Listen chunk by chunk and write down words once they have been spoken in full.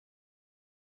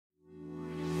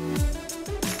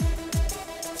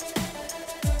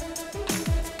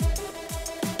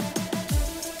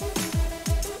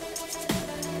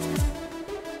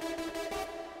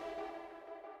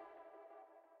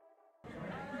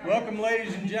Welcome,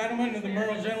 ladies and gentlemen, to the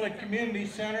Murrells Inlet Community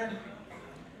Center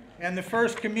and the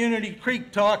first community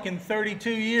creek talk in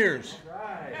 32 years.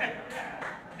 Right.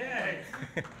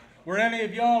 Were any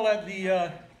of y'all at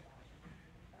the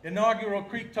inaugural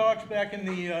creek talks back in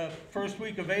the first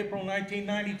week of April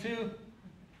 1992?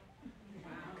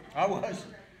 I was.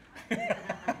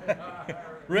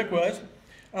 Rick was.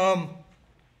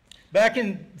 Back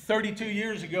in 32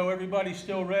 years ago, everybody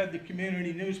still read the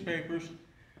community newspapers.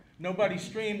 Nobody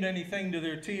streamed anything to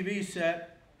their TV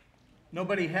set.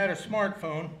 Nobody had a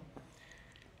smartphone.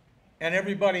 And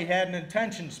everybody had an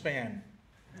attention span.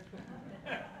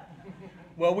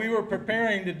 Well, we were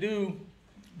preparing to do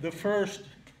the first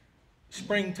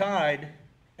spring tide,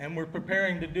 and we're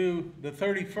preparing to do the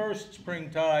 31st spring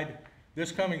tide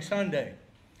this coming Sunday.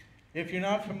 If you're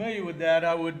not familiar with that,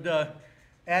 I would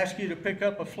ask you to pick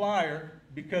up a flyer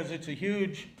because it's a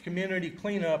huge community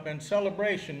cleanup and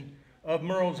celebration of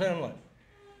Murrells Inlet.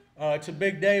 It's a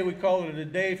big day. We call it a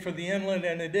day for the inlet,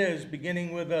 and it is,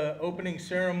 beginning with an opening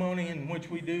ceremony in which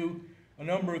we do a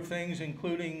number of things,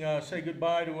 including say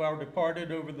goodbye to our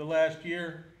departed over the last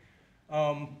year.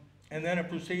 And then it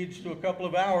proceeds to a couple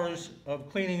of hours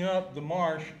of cleaning up the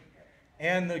marsh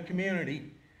and the community.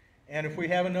 And if we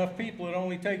have enough people, it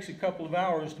only takes a couple of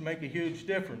hours to make a huge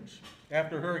difference.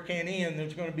 After Hurricane Ian,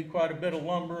 there's going to be quite a bit of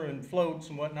lumber and floats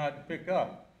and whatnot to pick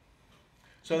up.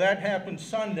 So that happened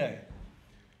Sunday.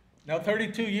 Now,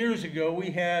 32 years ago,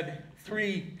 we had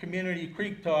 3 community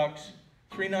creek talks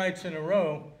 3 nights in a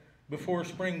row before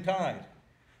spring tide.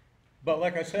 But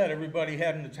like I said, everybody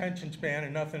had an attention span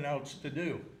and nothing else to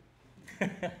do.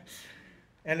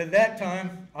 And at that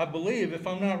time, I believe, if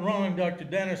I'm not wrong, Dr.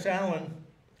 Dennis Allen,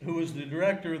 who was the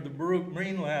director of the Baruch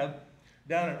Marine Lab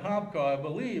down at Hobcaw, I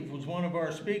believe, was one of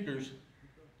our speakers.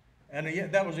 And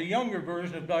that was a younger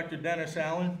version of Dr. Dennis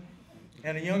Allen,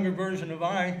 and a younger version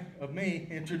of me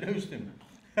introduced him.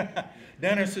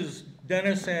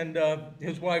 Dennis and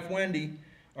his wife Wendy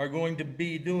are going to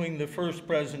be doing the first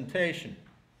presentation.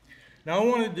 Now I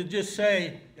wanted to just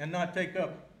say, and not take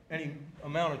up any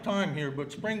amount of time here,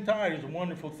 but spring tide is a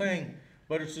wonderful thing,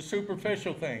 but it's a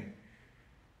superficial thing.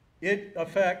 It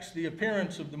affects the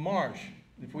appearance of the marsh.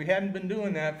 If we hadn't been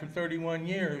doing that for 31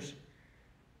 years,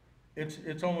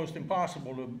 it's almost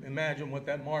impossible to imagine what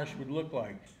that marsh would look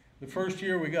like. The first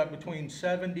year we got between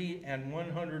 70 and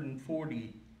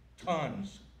 140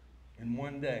 tons in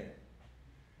one day.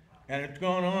 And it's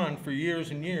gone on for years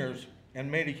and years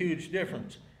and made a huge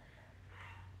difference.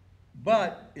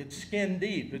 But it's skin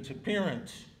deep, it's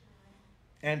appearance.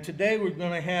 And today we're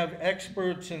going to have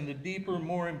experts in the deeper,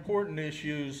 more important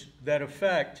issues that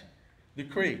affect the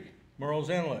creek, Murrells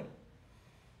Inlet.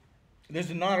 This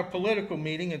is not a political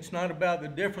meeting. It's not about the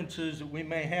differences that we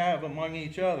may have among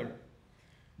each other.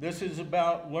 This is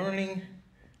about learning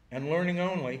and learning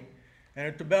only. And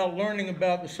it's about learning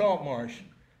about the salt marsh,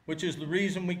 which is the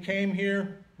reason we came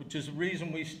here, which is the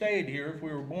reason we stayed here if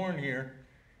we were born here.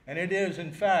 And it is,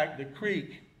 in fact, the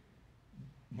creek,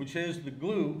 which is the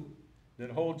glue that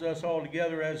holds us all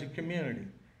together as a community.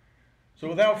 So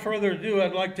without further ado,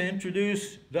 I'd like to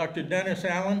introduce Dr. Dennis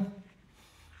Allen.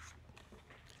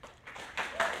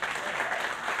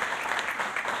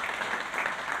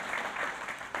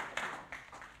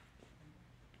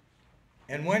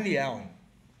 And Wendy Allen.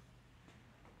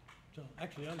 So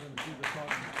actually, I'm going to do the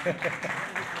talking.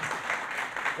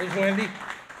 There's Wendy.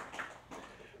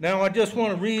 Now I just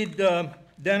want to read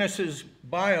Dennis's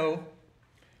bio,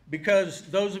 because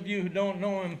those of you who don't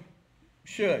know him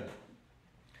should.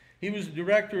 He was the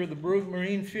director of the Baruch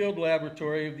Marine Field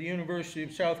Laboratory of the University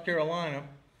of South Carolina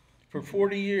for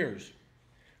 40 years,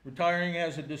 retiring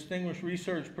as a distinguished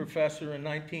research professor in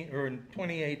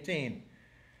 2018.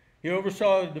 He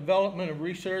oversaw the development of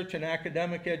research and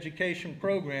academic education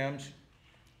programs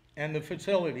and the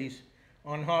facilities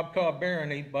on Hobcaw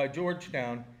Barony by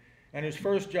Georgetown, and his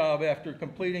first job after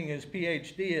completing his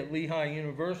PhD at Lehigh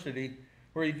University,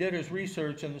 where he did his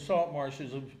research in the salt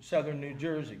marshes of southern New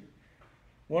Jersey.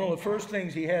 One of the first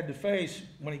things he had to face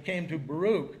when he came to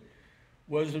Baruch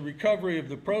was the recovery of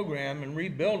the program and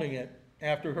rebuilding it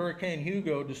after Hurricane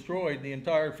Hugo destroyed the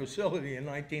entire facility in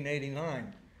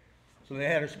 1989. So they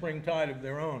had a spring tide of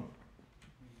their own.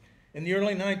 In the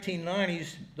early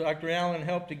 1990s, Dr. Allen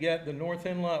helped to get the North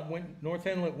Inlet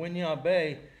Winyah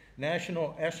Bay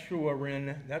National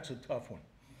Estuarine, that's a tough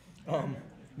one,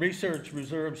 research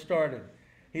reserve started.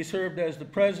 He served as the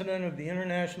president of the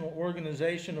International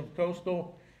Organization of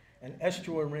Coastal and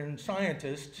Estuarine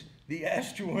Scientists, the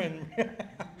Estuarine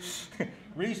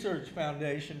Research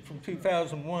Foundation, from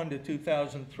 2001 to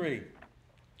 2003.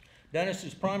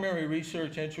 Dennis's primary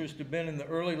research interests have been in the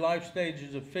early life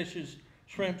stages of fishes,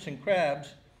 shrimps, and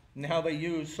crabs, and how they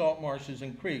use salt marshes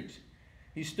and creeks.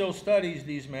 He still studies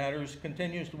these matters,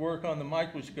 continues to work on the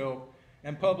microscope,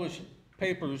 and publish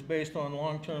papers based on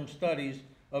long-term studies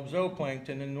of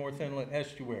zooplankton in North Inlet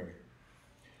estuary.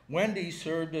 Wendy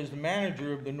served as the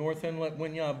manager of the North Inlet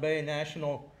Winyah Bay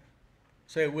National,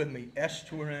 say it with me,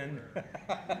 Estuarine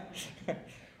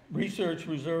Research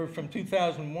Reserve from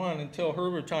 2001 until her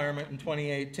retirement in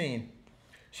 2018.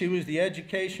 She was the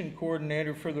education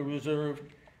coordinator for the reserve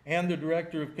and the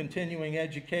director of continuing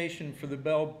education for the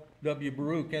Bell W.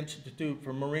 Baruch Institute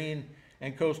for Marine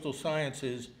and Coastal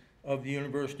Sciences of the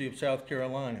University of South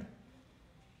Carolina.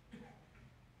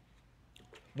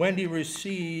 Wendy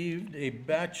received a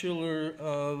Bachelor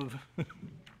of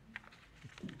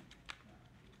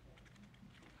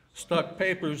stuck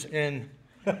papers in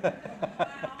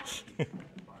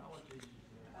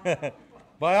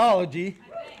biology,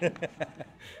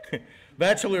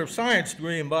 Bachelor of Science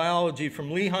degree in biology from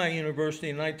Lehigh University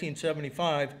in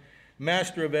 1975,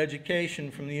 Master of Education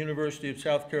from the University of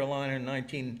South Carolina in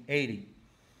 1980.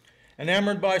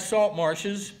 Enamored by salt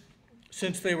marshes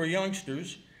since they were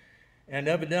youngsters, and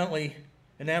evidently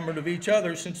enamored of each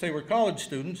other since they were college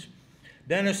students,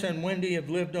 Dennis and Wendy have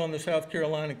lived on the South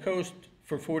Carolina coast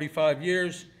for 45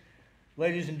 years.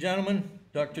 Ladies and gentlemen,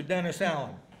 Dr. Dennis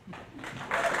Allen.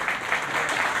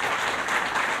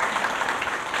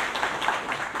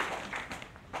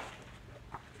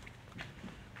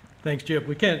 Thanks, Chip.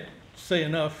 We can't say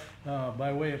enough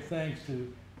by way of thanks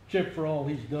to Chip for all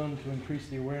he's done to increase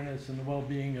the awareness and the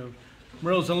well-being of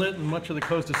Murrells Inlet and much of the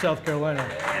coast of South Carolina.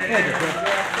 Thank you, Chip.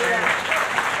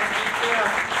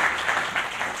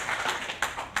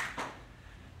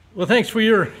 Well, thanks for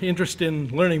your interest in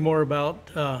learning more about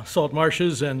salt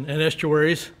marshes and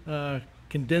estuaries.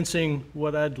 Condensing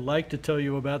what I'd like to tell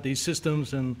you about these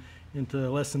systems into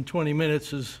less than 20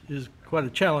 minutes is quite a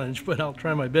challenge, but I'll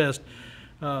try my best.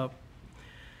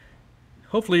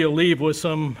 Hopefully you'll leave with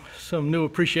some new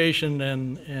appreciation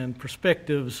and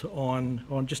perspectives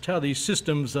on just how these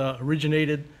systems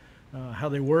originated, how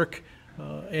they work,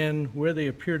 and where they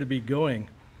appear to be going.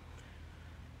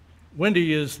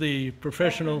 Wendy is the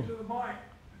professional.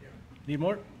 Need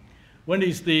more?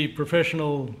 Wendy's the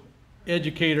professional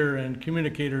educator and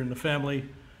communicator in the family,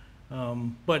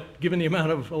 but given the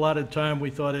amount of allotted time, we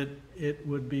thought it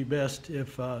would be best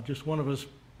if just one of us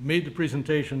made the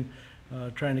presentation,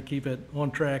 trying to keep it on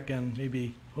track and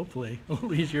maybe, hopefully, a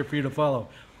little easier for you to follow.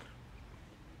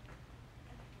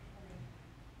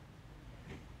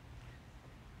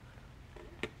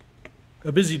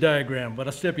 A busy diagram, but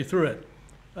I'll step you through it.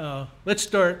 Let's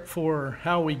start for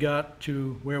how we got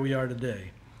to where we are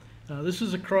today. This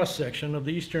is a cross-section of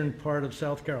the eastern part of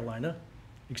South Carolina,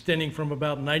 extending from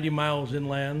about 90 miles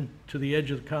inland to the edge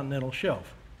of the continental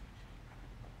shelf.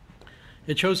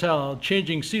 It shows how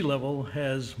changing sea level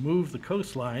has moved the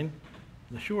coastline,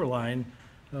 the shoreline,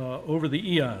 over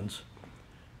the eons.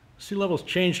 Sea level's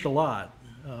changed a lot,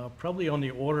 probably on the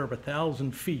order of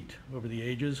 1,000 feet over the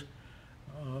ages,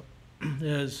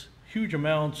 as huge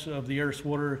amounts of the Earth's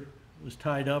water was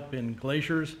tied up in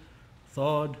glaciers,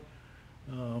 thawed,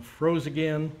 froze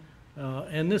again,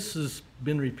 and this has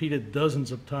been repeated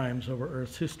dozens of times over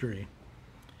Earth's history.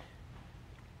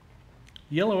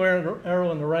 The yellow arrow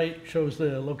on the right shows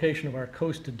the location of our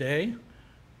coast today.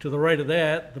 To the right of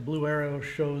that, the blue arrow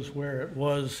shows where it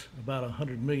was about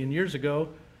 100 million years ago.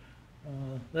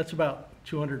 That's about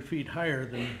 200 feet higher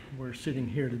than we're sitting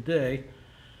here today.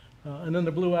 And then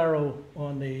the blue arrow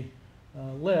on the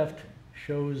left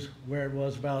shows where it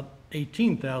was about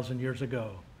 18,000 years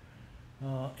ago.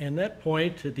 And that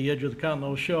point at the edge of the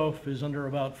continental shelf is under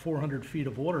about 400 feet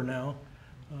of water now,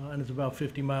 and it's about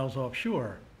 50 miles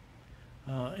offshore.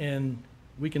 And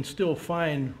we can still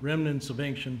find remnants of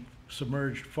ancient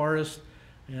submerged forests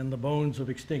and the bones of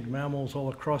extinct mammals all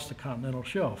across the continental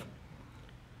shelf.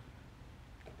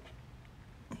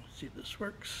 Let's see if this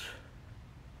works.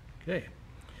 Okay.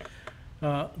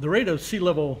 The rate of sea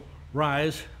level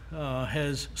rise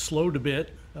has slowed a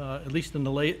bit, at least in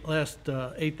the last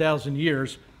 8,000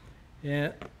 years.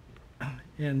 And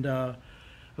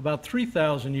about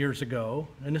 3,000 years ago,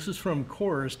 and this is from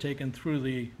cores taken through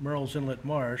the Murrells Inlet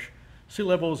Marsh, sea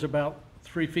level is about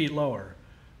 3 feet lower,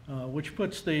 which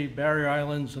puts the barrier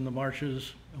islands and the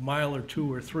marshes a mile or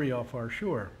 2 or 3 off our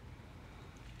shore.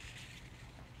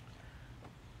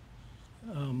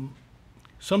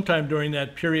 Sometime during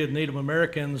that period, Native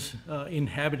Americans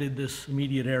inhabited this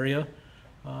immediate area,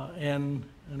 and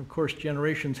of course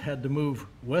generations had to move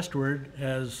westward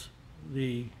as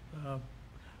the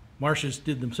marshes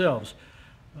did themselves.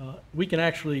 We can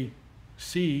actually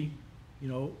see,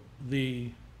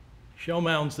 the shell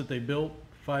mounds that they built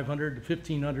 500 to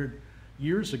 1,500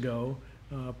 years ago,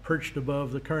 perched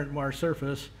above the current Marsh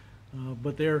surface,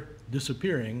 but they're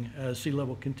disappearing as sea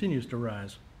level continues to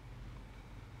rise.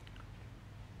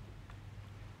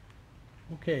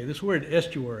 Okay, this word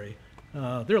estuary. There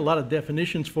are a lot of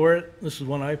definitions for it. This is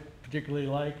one I particularly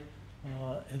like.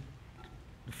 It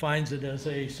defines it as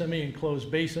a semi-enclosed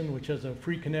basin which has a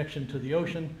free connection to the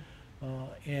ocean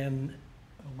and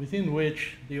within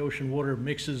which the ocean water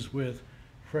mixes with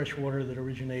fresh water that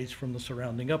originates from the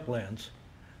surrounding uplands.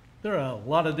 There are a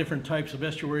lot of different types of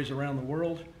estuaries around the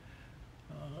world.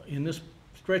 In this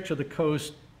stretch of the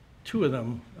coast, 2 of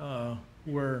them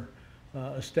were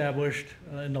established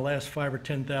in the last 5,000 or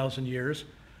 10,000 years.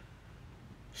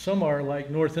 Some are like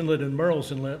North Inlet and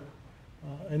Murrells Inlet,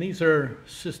 and these are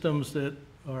systems that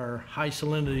are high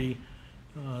salinity,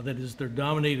 that is, they're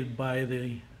dominated by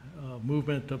the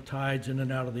movement of tides in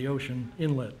and out of the ocean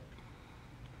inlet.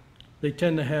 They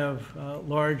tend to have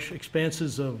large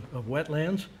expanses of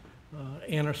wetlands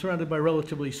and are surrounded by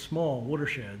relatively small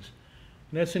watersheds.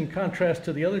 And that's in contrast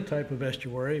to the other type of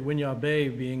estuary, Winyah Bay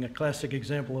being a classic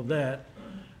example of that,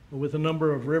 with a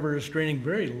number of rivers draining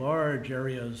very large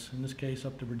areas, in this case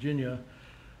up to Virginia,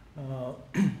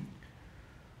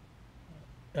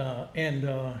 and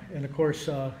of course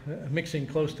mixing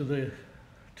close to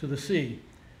the sea.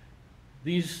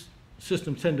 These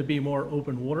systems tend to be more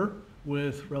open water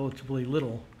with relatively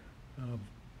little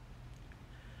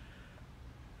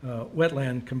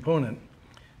wetland component.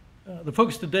 The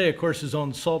focus today, of course, is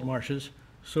on salt marshes,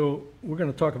 so we're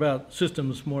going to talk about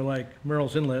systems more like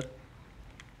Murrells Inlet.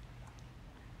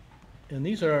 And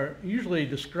these are usually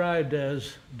described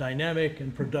as dynamic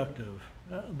and productive.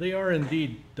 They are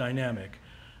indeed dynamic.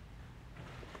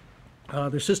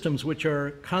 They're systems which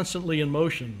are constantly in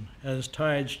motion as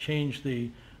tides change the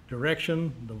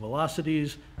direction, the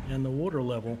velocities, and the water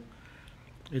level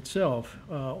itself.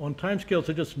 On timescales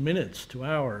of just minutes to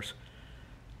hours.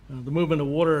 The movement of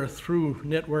water through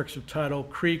networks of tidal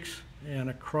creeks and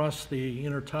across the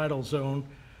intertidal zone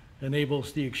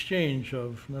enables the exchange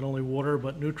of not only water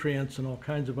but nutrients and all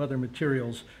kinds of other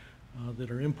materials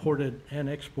that are imported and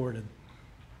exported.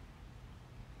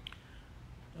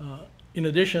 In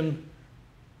addition,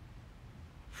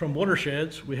 from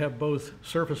watersheds, we have both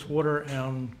surface water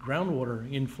and groundwater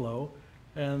inflow,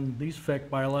 and these affect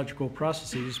biological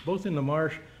processes both in the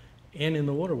marsh and in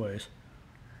the waterways.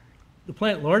 The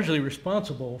plant largely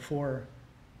responsible for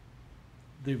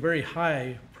the very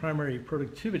high primary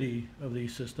productivity of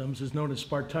these systems is known as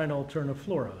Spartina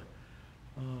alterniflora.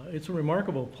 It's a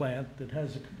remarkable plant that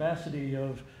has the capacity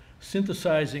of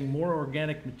synthesizing more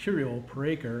organic material per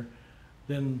acre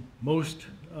than most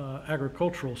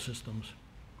agricultural systems.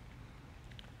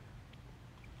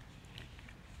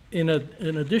 In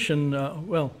addition,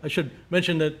 well, I should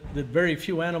mention that very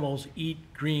few animals eat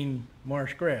green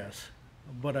marsh grass,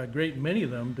 but a great many of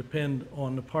them depend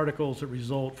on the particles that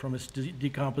result from its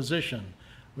decomposition.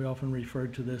 We often refer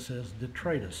to this as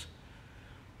detritus.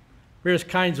 Various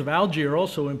kinds of algae are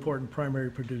also important primary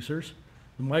producers.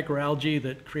 The microalgae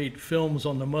that create films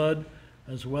on the mud,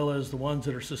 as well as the ones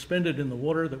that are suspended in the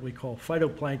water that we call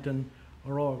phytoplankton,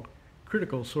 are all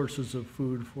critical sources of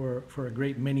food for a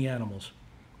great many animals.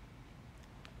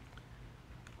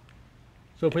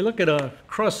 So if we look at a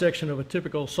cross-section of a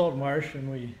typical salt marsh, and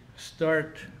we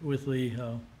start with the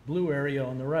blue area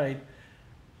on the right,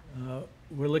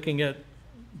 we're looking at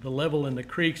the level in the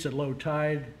creeks at low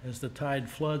tide. As the tide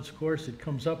floods, of course, it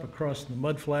comes up across the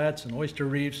mud flats and oyster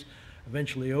reefs,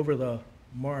 eventually over the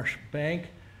marsh bank,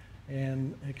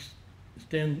 and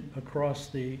extend across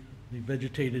the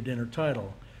vegetated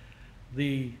intertidal.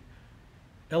 The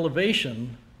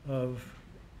elevation of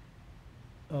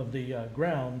the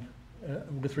ground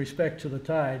with respect to the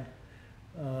tide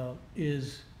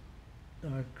is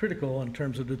critical in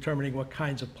terms of determining what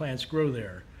kinds of plants grow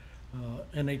there.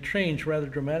 And they change rather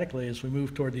dramatically as we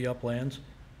move toward the uplands.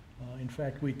 In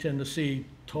fact, we tend to see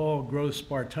tall growth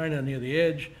Spartina near the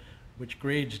edge, which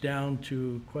grades down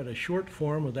to quite a short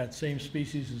form of that same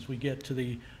species as we get to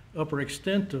the upper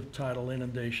extent of tidal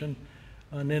inundation.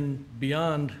 And then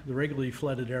beyond the regularly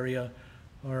flooded area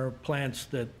are plants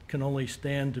that can only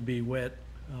stand to be wet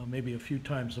maybe a few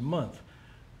times a month,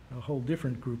 a whole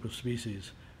different group of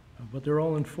species. But they're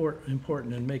all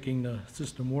important in making the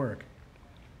system work.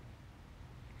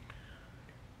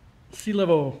 Sea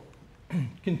level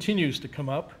continues to come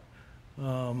up.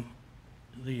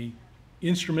 The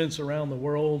instruments around the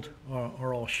world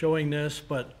are all showing this,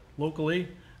 but locally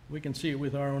we can see it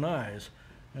with our own eyes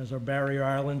as our barrier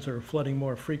islands are flooding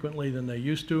more frequently than they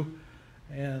used to,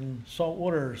 and salt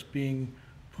water is being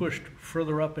pushed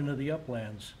further up into the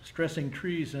uplands, stressing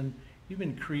trees and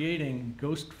even creating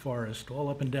ghost forest all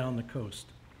up and down the coast.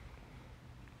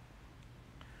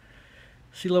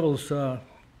 Sea levels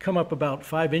come up about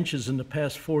 5 inches in the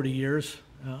past 40 years,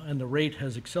 and the rate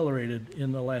has accelerated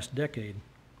in the last decade.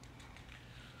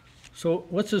 So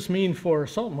what's this mean for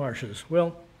salt marshes?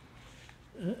 Well,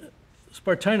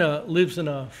 Spartina lives in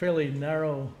a fairly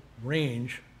narrow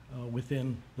range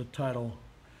within the tidal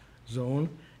zone,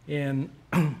 and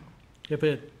if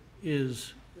it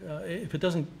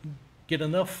doesn't get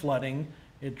enough flooding,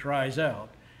 it dries out.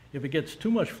 If it gets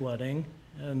too much flooding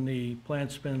and the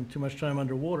plants spend too much time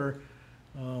underwater,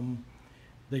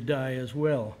 they die as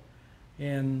well.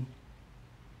 And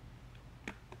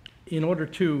in order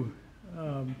to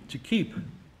keep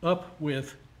up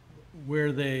with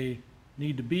where they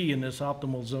need to be in this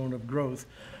optimal zone of growth,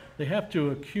 they have to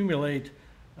accumulate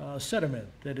sediment.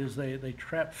 That is, they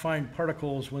trap fine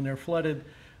particles. When they're flooded,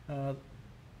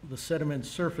 the sediment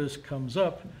surface comes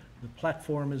up, the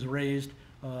platform is raised,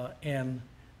 and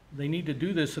they need to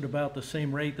do this at about the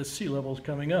same rate the sea level is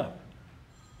coming up.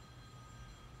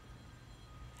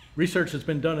 Research has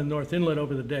been done in North Inlet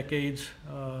over the decades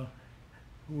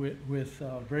with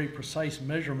very precise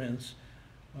measurements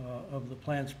of the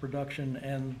plant's production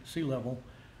and sea level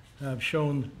have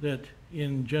shown that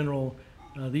in general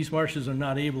these marshes are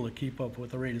not able to keep up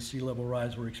with the rate of sea level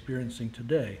rise we're experiencing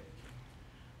today.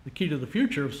 The key to the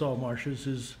future of salt marshes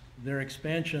is their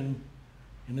expansion,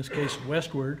 in this case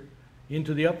westward,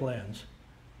 into the uplands.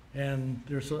 And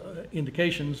there's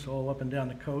indications all up and down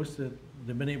the coast that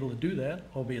they've been able to do that,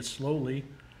 albeit slowly,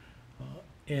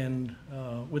 and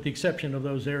with the exception of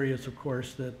those areas, of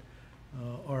course, that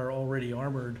are already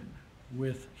armored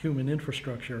with human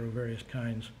infrastructure of various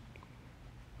kinds.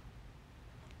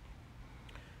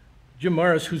 Jim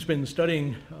Morris, who's been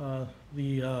studying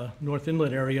the North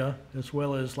Inlet area, as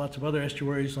well as lots of other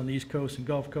estuaries on the East Coast and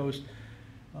Gulf Coast,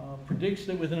 predicts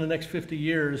that within the next 50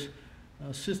 years,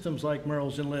 systems like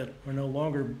Murrells Inlet are no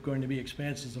longer going to be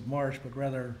expanses of marsh, but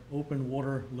rather open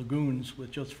water lagoons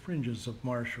with just fringes of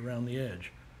marsh around the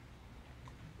edge.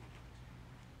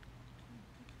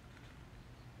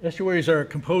 Estuaries are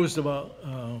composed of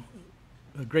a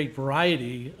great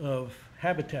variety of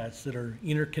habitats that are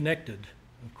interconnected,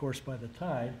 of course, by the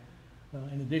tide.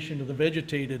 In addition to the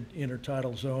vegetated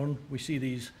intertidal zone, we see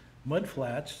these mud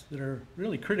flats that are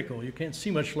really critical. You can't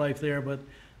see much life there, but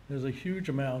there's a huge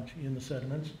amount in the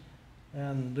sediments,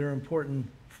 and they're important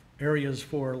areas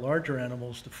for larger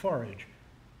animals to forage.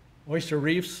 Oyster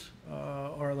reefs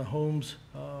are the homes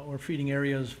or feeding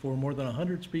areas for more than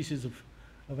 100 species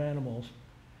of animals.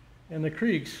 And the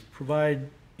creeks provide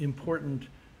important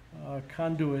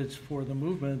conduits for the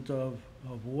movement of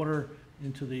water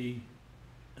into the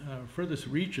furthest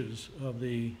reaches of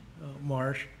the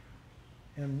marsh.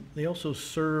 And they also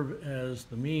serve as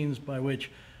the means by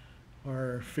which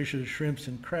our fishes, shrimps,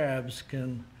 and crabs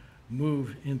can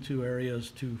move into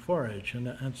areas to forage, and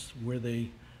that's where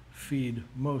they feed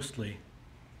mostly.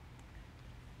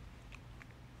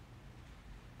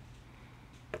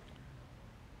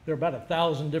 There are about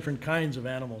 1,000 different kinds of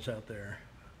animals out there.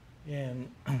 And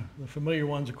the familiar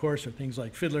ones, of course, are things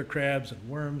like fiddler crabs and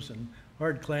worms and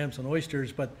hard clams and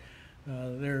oysters, but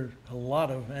there are a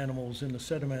lot of animals in the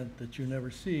sediment that you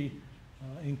never see,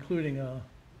 including a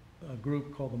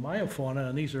group called the myofauna,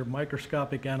 and these are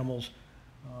microscopic animals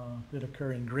that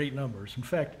occur in great numbers. In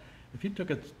fact, if you took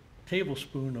a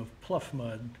tablespoon of pluff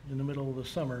mud in the middle of the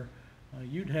summer,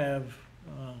 you'd have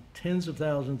tens of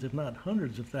thousands, if not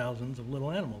hundreds of thousands, of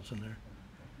little animals in there.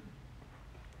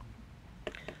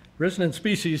 Resident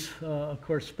species, of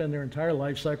course, spend their entire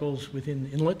life cycles within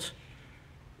inlets,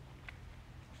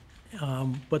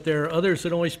 but there are others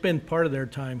that only spend part of their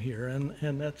time here,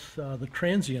 and that's the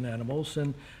transient animals,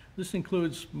 and this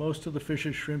includes most of the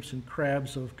fishes, shrimps, and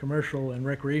crabs of commercial and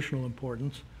recreational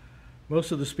importance.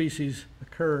 Most of the species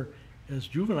occur as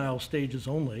juvenile stages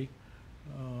only,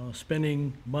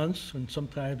 spending months and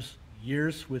sometimes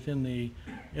years within the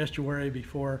estuary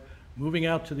before moving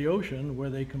out to the ocean, where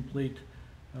they complete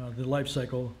the life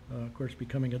cycle, of course,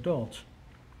 becoming adults.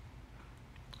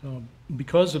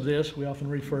 Because of this, we often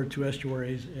refer to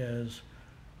estuaries as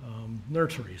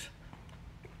nurseries.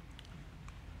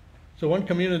 So one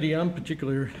community I'm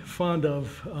particularly fond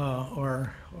of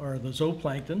are the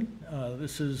zooplankton.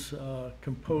 This is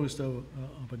composed of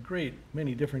a great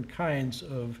many different kinds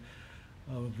of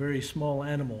very small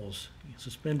animals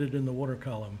suspended in the water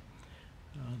column.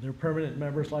 They're permanent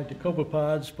members like the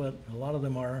copepods, but a lot of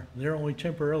them are there only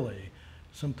temporarily,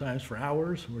 sometimes for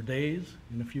hours or days,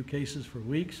 in a few cases for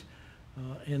weeks.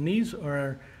 And these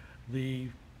are the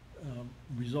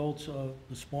results of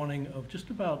the spawning of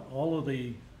just about all of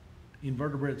the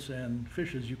invertebrates and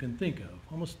fishes you can think of.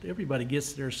 Almost everybody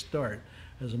gets their start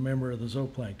as a member of the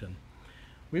zooplankton.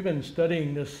 We've been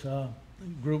studying this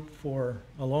group for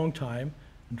a long time.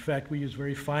 In fact, we use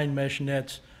very fine mesh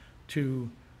nets to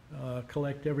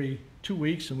collect every 2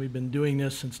 weeks, and we've been doing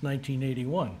this since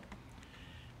 1981.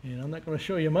 And I'm not going to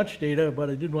show you much data, but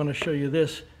I did want to show you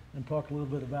this and talk a little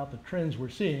bit about the trends we're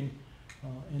seeing.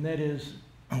 And that is,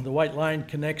 the white line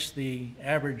connects the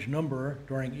average number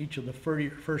during each of the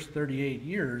first 38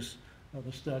 years of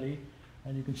the study.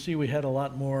 And you can see we had a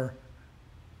lot more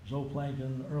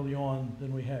zooplankton early on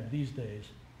than we have these days.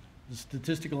 The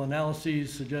statistical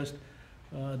analyses suggest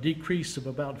a decrease of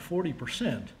about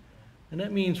 40%. And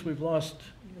that means we've lost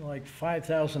like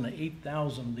 5,000 to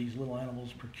 8,000 of these little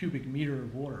animals per cubic meter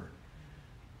of water.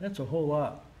 That's a whole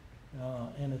lot.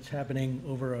 And it's happening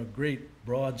over a great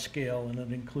broad scale, and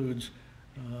it includes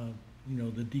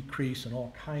the decrease in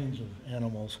all kinds of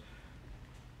animals.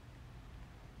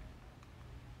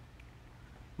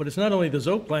 But it's not only the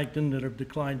zooplankton that have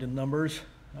declined in numbers,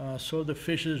 so the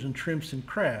fishes and shrimps and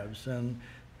crabs. And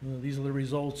these are the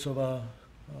results of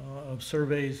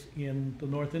surveys in the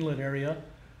North Inlet area,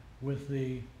 with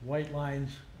the white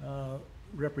lines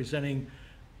representing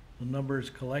the numbers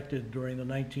collected during the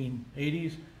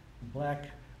 1980s, black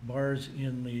bars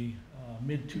in the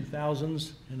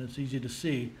mid-2000s, and it's easy to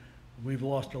see we've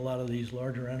lost a lot of these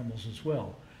larger animals as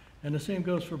well. And the same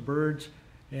goes for birds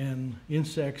and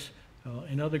insects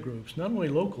in other groups, not only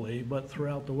locally, but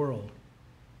throughout the world.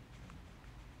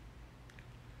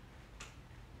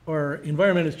 Our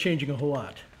environment is changing a whole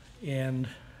lot, and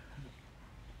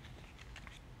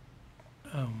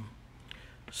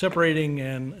separating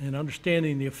and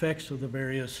understanding the effects of the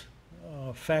various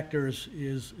factors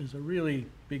is a really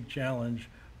big challenge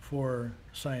for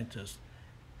scientists.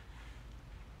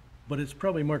 But it's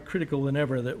probably more critical than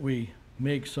ever that we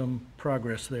make some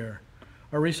progress there.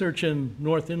 Our research in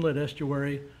North Inlet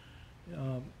Estuary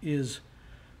is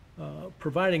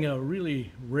providing a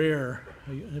really rare,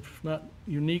 if not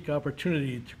unique,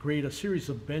 opportunity to create a series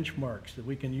of benchmarks that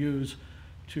we can use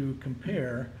to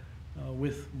compare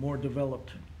with more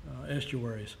developed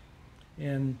estuaries.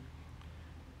 And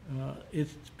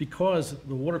it's because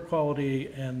the water quality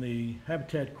and the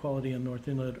habitat quality in North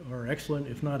Inlet are excellent,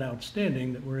 if not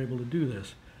outstanding, that we're able to do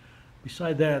this.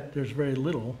 Beside that, there's very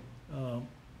little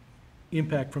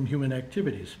impact from human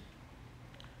activities.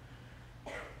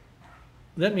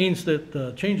 That means that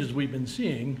the changes we've been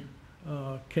seeing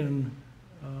are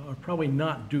probably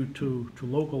not due to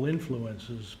local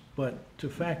influences, but to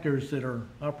factors that are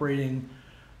operating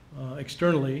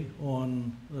externally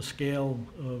on the scale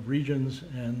of regions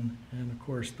and of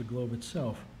course the globe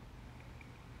itself.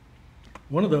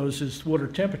 One of those is water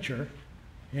temperature,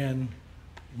 and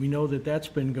we know that that's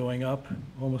been going up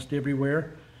almost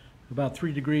everywhere, about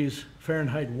 3 degrees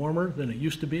Fahrenheit warmer than it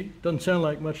used to be. Doesn't sound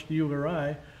like much to you or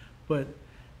I, but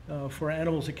for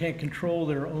animals that can't control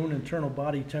their own internal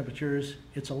body temperatures,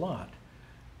 it's a lot,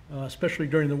 especially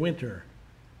during the winter.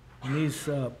 And these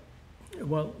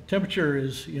well, temperature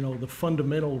is, the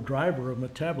fundamental driver of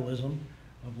metabolism,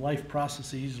 of life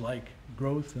processes like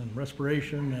growth and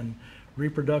respiration and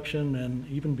reproduction and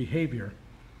even behavior.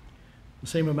 The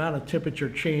same amount of temperature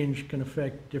change can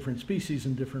affect different species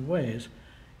in different ways.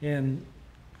 And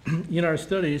in our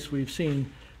studies, we've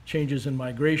seen changes in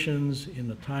migrations, in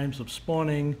the times of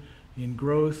spawning, in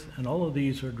growth, and all of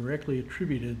these are directly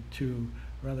attributed to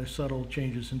rather subtle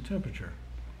changes in temperature.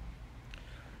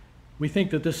 We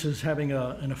think that this is having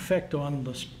an effect on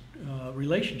the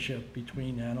relationship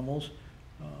between animals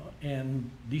and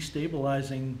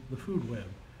destabilizing the food web.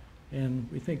 And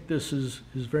we think this is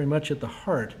very much at the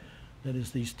heart, that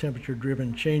is, these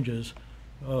temperature-driven changes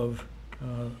of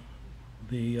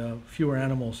the fewer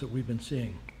animals that we've been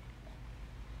seeing.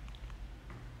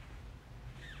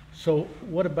 So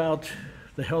what about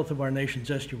the health of our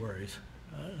nation's estuaries?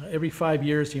 Every 5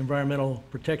 years, the Environmental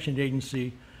Protection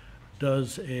Agency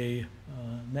does a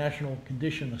national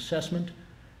condition assessment.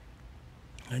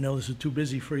 I know this is too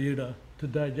busy for you to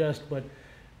digest, but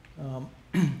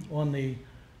on the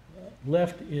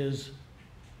left is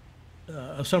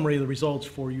a summary of the results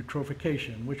for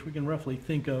eutrophication, which we can roughly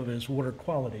think of as water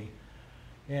quality.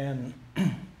 And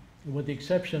with the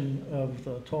exception of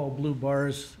the tall blue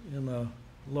bars in the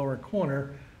lower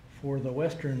corner for the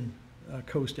western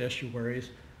coast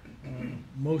estuaries,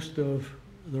 most of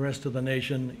the rest of the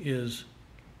nation is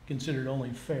considered only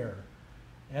fair.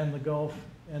 And the Gulf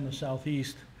and the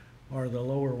Southeast are the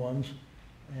lower ones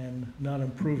and not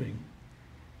improving.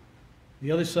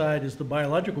 The other side is the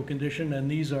biological condition, and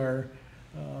these are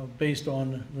based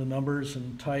on the numbers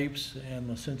and types and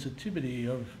the sensitivity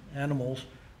of animals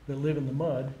that live in the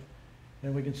mud.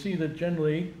 And we can see that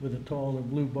generally, with the tall or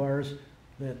blue bars,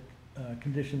 that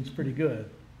condition's pretty good.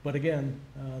 But again,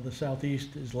 the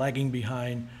southeast is lagging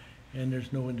behind, and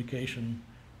there's no indication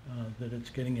that it's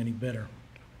getting any better.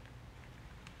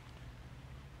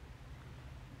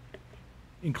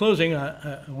 In closing,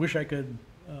 I wish I could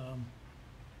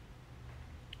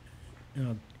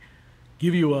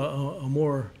give you a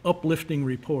more uplifting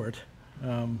report,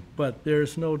 but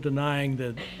there's no denying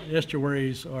that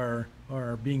estuaries are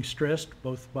being stressed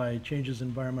both by changes in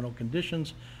environmental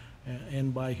conditions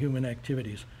and by human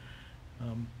activities.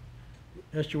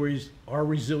 Estuaries are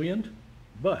resilient,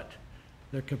 but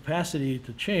their capacity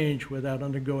to change without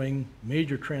undergoing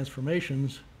major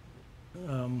transformations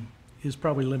is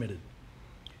probably limited.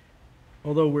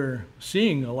 Although we're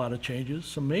seeing a lot of changes,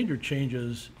 some major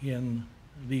changes in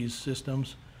these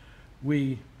systems,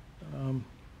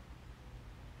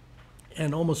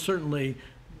 and almost certainly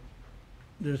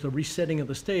there's a resetting of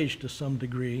the stage to some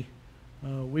degree.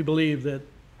 We believe that,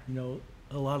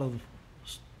 a lot of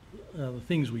the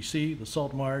things we see, the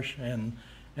salt marsh and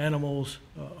animals,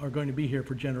 are going to be here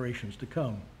for generations to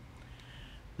come.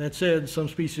 That said, some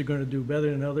species are going to do better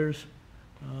than others,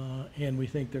 and we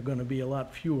think there are going to be a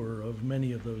lot fewer of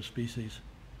many of those species.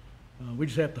 We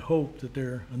just have to hope that there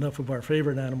are enough of our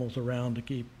favorite animals around to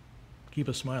keep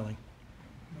us smiling.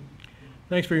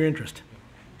 Thanks for your interest.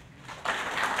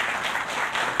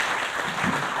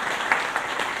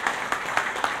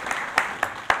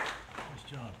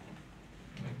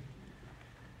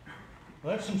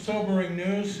 Well, that's some sobering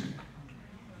news.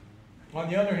 On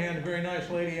the other hand, a very nice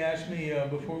lady asked me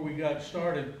before we got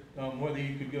started whether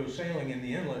you could go sailing in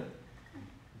the inlet.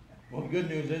 Well, the good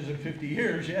news is in 50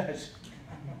 years, yes.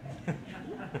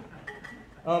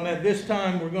 At this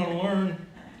time, we're going to learn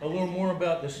a little more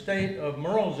about the state of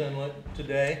Murrells Inlet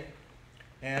today.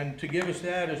 And to give us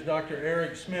that is Dr.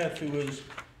 Erik Smith, who is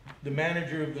the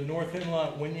manager of the North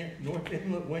Inlet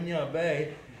Winyah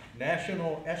Bay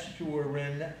National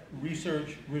Estuarine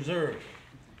Research Reserve.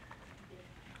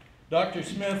 Dr.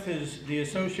 Smith is the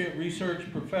Associate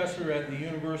Research Professor at the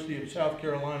University of South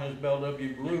Carolina's Bell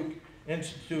W. Baruch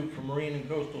Institute for Marine and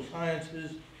Coastal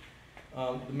Sciences,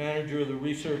 the manager of the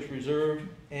Research Reserve,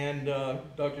 and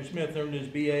Dr. Smith earned his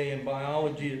BA in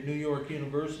Biology at New York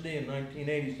University in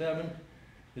 1987,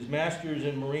 his Master's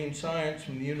in Marine Science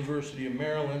from the University of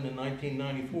Maryland in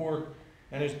 1994,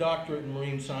 and his doctorate in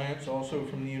marine science, also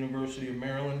from the University of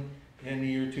Maryland, in the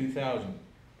year 2000.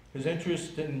 His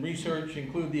interests in research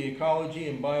include the ecology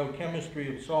and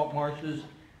biochemistry of salt marshes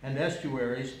and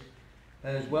estuaries,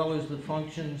 as well as the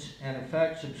functions and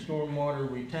effects of stormwater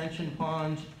retention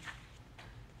ponds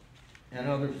and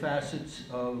other facets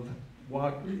of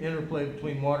interplay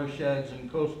between watersheds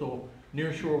and coastal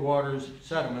nearshore waters,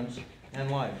 sediments, and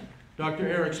life. Dr.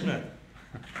 Erik Smith.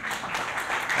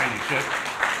 Thank you, Chip.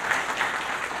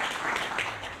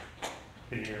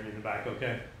 Can you hear me in the back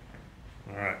okay?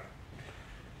 All right.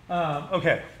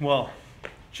 Okay, well,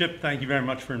 Chip, thank you very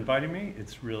much for inviting me.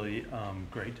 It's really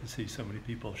great to see so many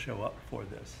people show up for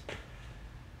this.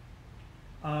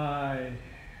 I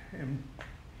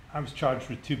was charged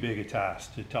with too big a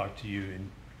task to talk to you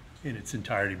in its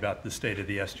entirety about the state of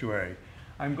the estuary.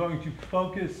 I'm going to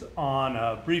focus on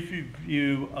a brief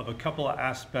review of a couple of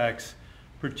aspects,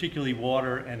 particularly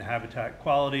water and habitat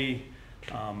quality.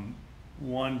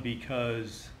 One,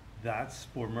 because that's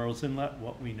for Murrells Inlet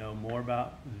what we know more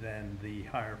about than the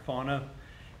higher fauna.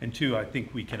 And two, I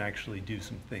think we can actually do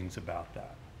some things about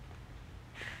that.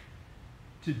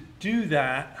 To do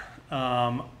that,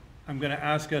 I'm going to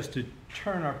ask us to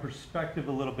turn our perspective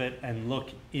a little bit and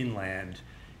look inland,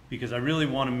 because I really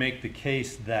want to make the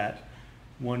case that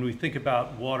when we think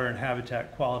about water and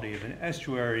habitat quality of an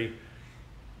estuary,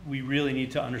 we really need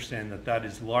to understand that that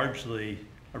is largely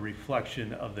a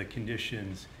reflection of the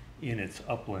conditions in its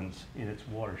uplands, in its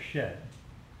watershed.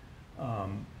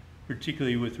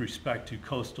 Particularly with respect to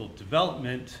coastal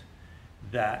development,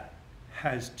 that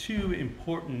has two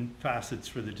important facets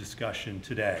for the discussion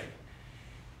today.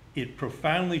 It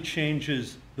profoundly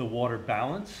changes the water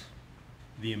balance,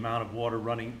 the amount of water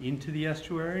running into the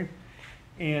estuary,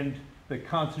 and the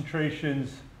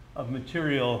concentrations of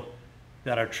material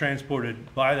that are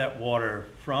transported by that water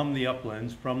from the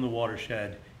uplands, from the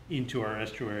watershed, into our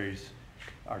estuaries,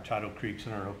 our tidal creeks,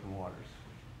 and our open waters.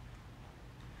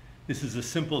 This is a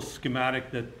simple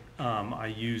schematic that I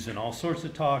use in all sorts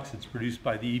of talks. It's produced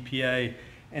by the EPA,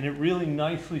 and it really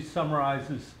nicely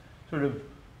summarizes sort of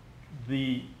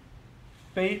the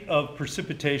fate of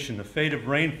precipitation, the fate of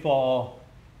rainfall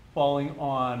falling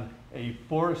on a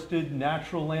forested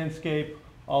natural landscape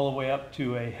all the way up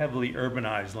to a heavily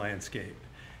urbanized landscape.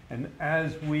 And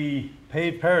as we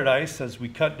pave paradise, as we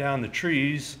cut down the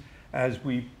trees, as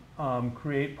we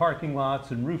create parking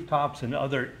lots and rooftops and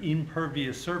other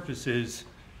impervious surfaces,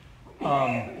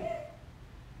 the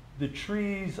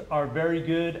trees are very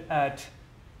good at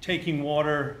taking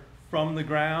water from the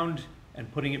ground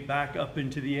and putting it back up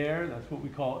into the air. That's what we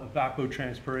call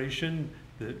evapotranspiration.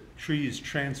 The trees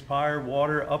transpire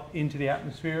water up into the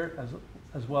atmosphere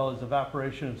as well as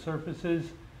evaporation of surfaces.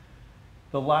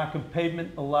 The lack of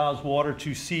pavement allows water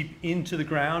to seep into the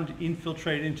ground,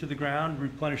 infiltrate into the ground,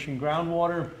 replenishing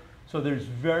groundwater. So there's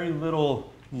very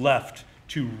little left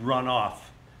to run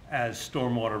off as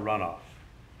stormwater runoff.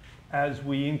 As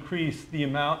we increase the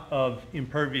amount of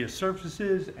impervious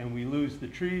surfaces and we lose the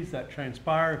trees that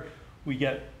transpire, we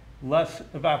get less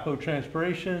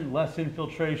evapotranspiration, less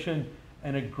infiltration,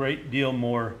 and a great deal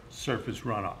more surface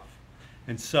runoff.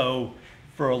 And so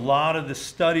for a lot of the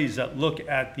studies that look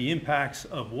at the impacts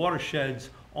of watersheds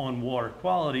on water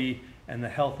quality and the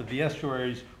health of the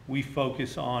estuaries, we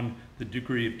focus on the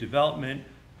degree of development,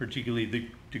 particularly the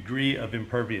degree of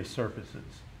impervious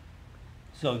surfaces.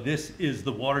 So this is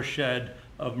the watershed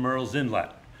of Murrells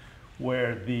Inlet,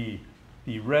 where the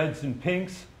reds and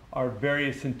pinks are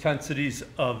various intensities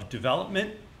of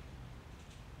development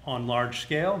on large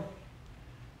scale.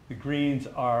 The greens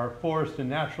are forest and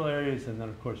natural areas, and then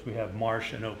of course we have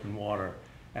marsh and open water.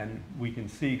 And we can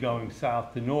see going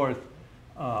south to north,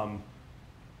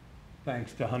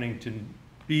 thanks to Huntington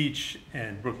Beach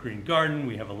and Brook Green Garden,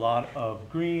 we have a lot of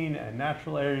green and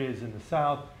natural areas in the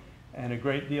south, and a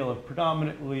great deal of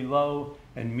predominantly low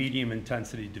and medium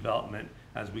intensity development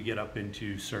as we get up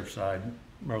into Surfside,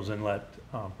 Murrells Inlet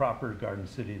proper, Garden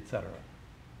City, etc.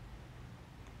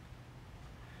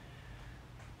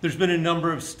 There's been a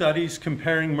number of studies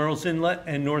comparing Murrells Inlet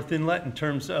and North Inlet in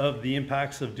terms of the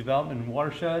impacts of development and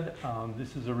watershed.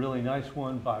 This is a really nice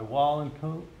one by Wall and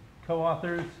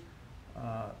co-authors.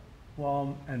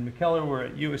 Wall and McKellar were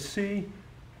at USC.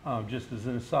 Just as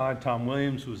an aside, Tom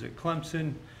Williams was at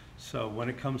Clemson. So when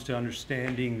it comes to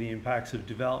understanding the impacts of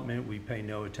development, we pay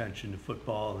no attention to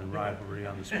football and rivalry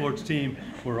on the sports team.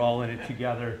 We're all in it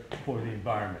together for the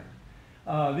environment.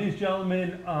 These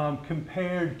gentlemen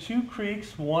compared two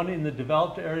creeks, one in the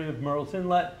developed area of Murrells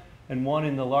Inlet and one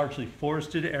in the largely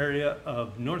forested area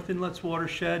of North Inlet's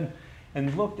watershed,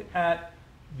 and looked at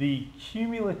the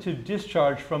cumulative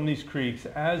discharge from these creeks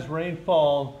as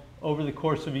rainfall over the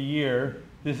course of a year.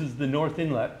 This is the North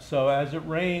Inlet. So as it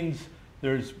rains,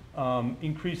 there's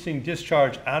increasing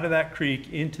discharge out of that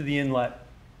creek into the inlet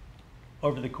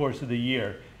over the course of the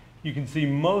year. You can see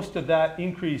most of that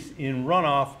increase in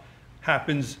runoff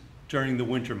happens during the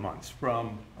winter months,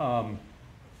 from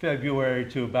February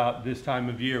to about this time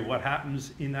of year. What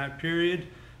happens in that period?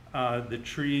 The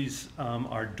trees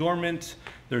are dormant,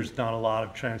 there's not a lot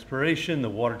of transpiration, the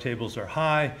water tables are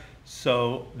high,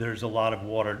 so there's a lot of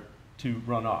water to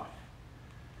run off.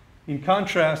 In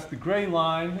contrast, the gray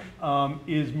line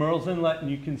is Murrells Inlet, and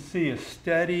you can see a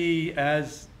steady,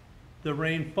 as the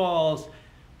rain falls,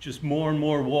 just more and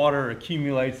more water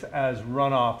accumulates as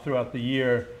runoff throughout the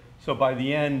year. So by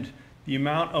the end, the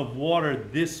amount of water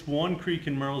this one creek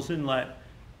in Murrells Inlet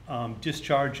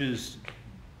discharges,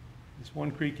 this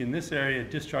one creek in this area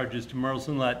discharges to Murrells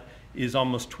Inlet is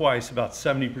almost twice, about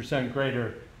 70%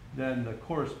 greater than the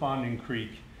corresponding creek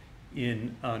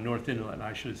in North Inlet. And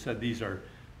I should have said these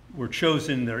were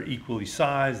chosen, they're equally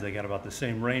sized, they got about the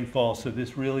same rainfall, so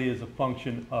this really is a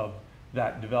function of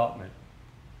that development.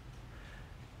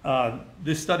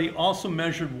 This study also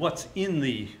measured what's in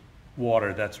the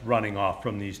water that's running off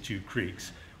from these two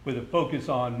creeks with a focus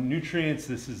on nutrients.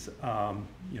 This is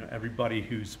everybody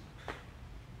who's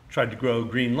tried to grow a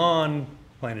green lawn,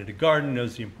 planted a garden,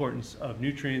 knows the importance of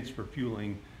nutrients for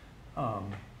fueling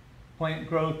plant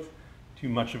growth. Too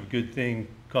much of a good thing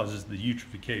causes the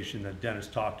eutrophication that Dennis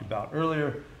talked about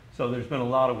earlier. So there's been a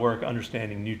lot of work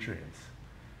understanding nutrients.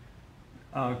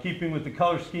 Keeping with the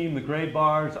color scheme, the gray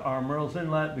bars are Murrells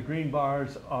Inlet, the green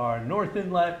bars are North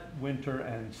Inlet, winter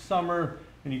and summer.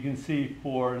 And you can see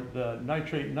for the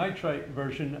nitrate-nitrite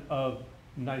version of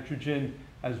nitrogen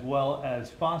as well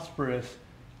as phosphorus,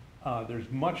 there's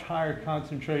much higher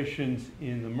concentrations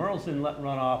in the Murrells Inlet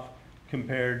runoff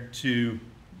compared to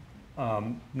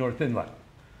North Inlet.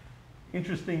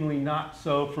 Interestingly, not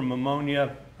so from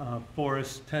ammonia.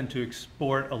 Forests tend to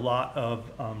export a lot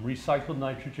of recycled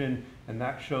nitrogen, and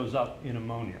that shows up in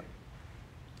ammonia.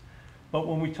 But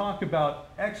when we talk about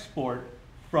export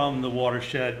from the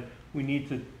watershed, we need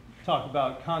to talk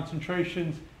about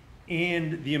concentrations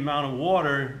and the amount of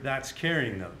water that's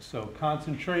carrying those. So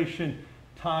concentration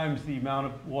times the amount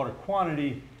of water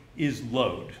quantity is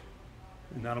load,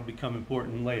 and that'll become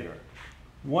important later.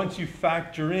 Once you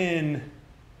factor in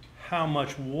how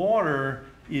much water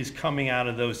is coming out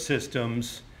of those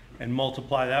systems and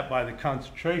multiply that by the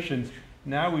concentrations,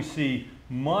 now we see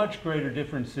much greater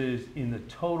differences in the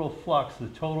total flux, the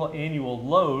total annual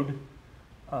load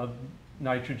of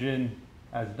nitrogen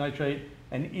as nitrate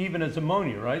and even as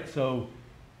ammonia, right? So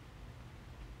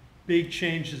big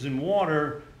changes in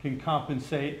water can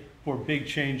compensate for big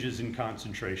changes in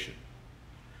concentration.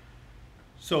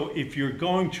 So if you're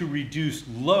going to reduce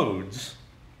loads,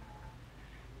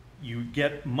 you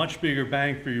get much bigger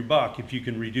bang for your buck if you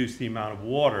can reduce the amount of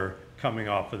water coming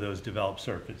off of those developed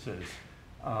surfaces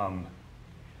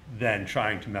than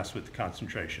trying to mess with the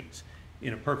concentrations.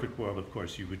 In a perfect world, of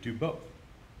course, you would do both.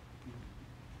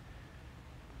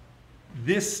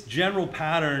 This general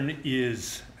pattern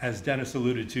is, as Dennis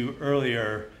alluded to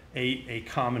earlier, a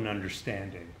common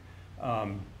understanding.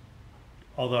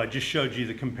 Although I just showed you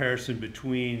the comparison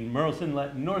between Murrells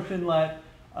Inlet and North Inlet,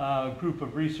 a group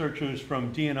of researchers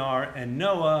from DNR and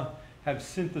NOAA have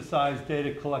synthesized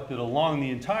data collected along the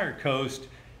entire coast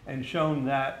and shown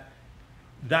that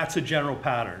that's a general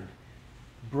pattern.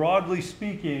 Broadly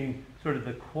speaking, sort of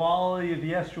the quality of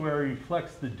the estuary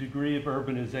reflects the degree of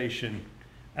urbanization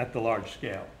at the large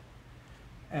scale.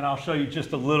 And I'll show you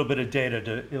just a little bit of data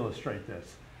to illustrate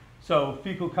this. So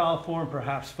fecal coliform,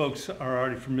 perhaps folks are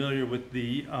already familiar with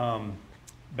the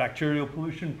bacterial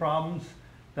pollution problems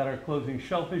that are closing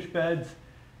shellfish beds.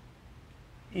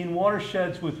 In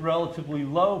watersheds with relatively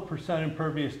low percent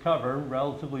impervious cover,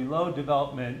 relatively low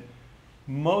development,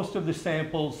 most of the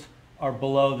samples are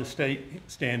below the state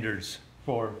standards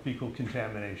for fecal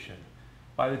contamination.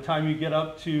 By the time you get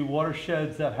up to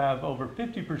watersheds that have over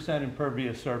 50%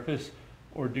 impervious surface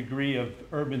or degree of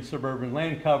urban-suburban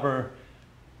land cover,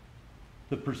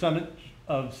 the percentage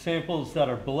of samples that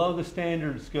are below the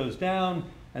standards goes down,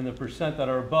 and the percent that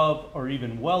are above or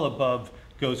even well above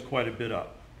goes quite a bit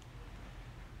up.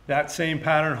 That same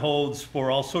pattern holds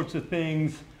for all sorts of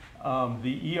things.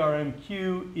 The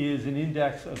ERMQ is an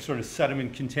index of sort of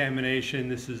sediment contamination.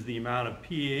 This is the amount of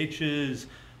pHs,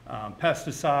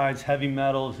 pesticides, heavy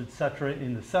metals, etc.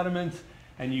 in the sediments.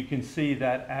 And you can see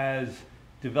that as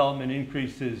development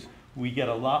increases, we get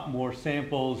a lot more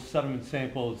samples, sediment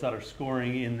samples that are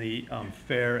scoring in the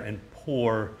fair and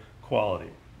poor quality.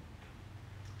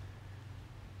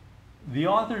 The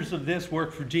authors of this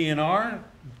work for DNR.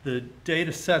 The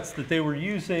data sets that they were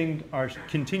using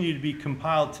continue to be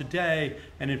compiled today,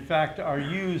 and in fact are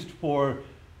used for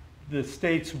the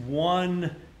state's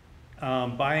one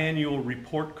biannual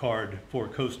report card for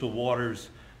coastal waters.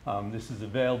 This is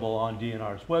available on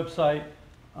DNR's website.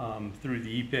 Through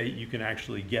the EPA, you can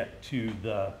actually get to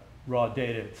the raw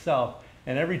data itself.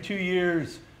 And every 2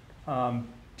 years,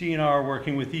 DNR,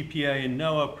 working with EPA and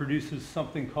NOAA, produces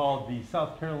something called the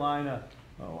South Carolina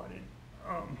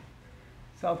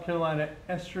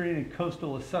Estuarine and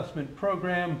Coastal Assessment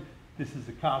Program. This is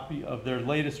a copy of their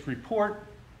latest report.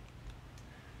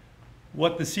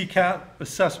 What the CCAP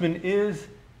assessment is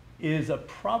a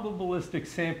probabilistic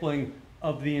sampling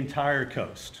of the entire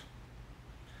coast.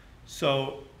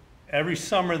 So every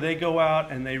summer they go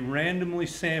out and they randomly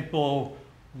sample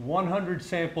 100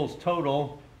 samples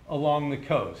total along the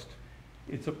coast.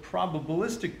 It's a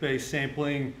probabilistic based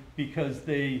sampling because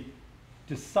they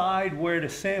decide where to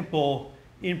sample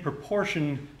in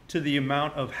proportion to the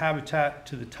amount of habitat,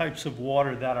 to the types of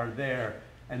water that are there,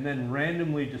 and then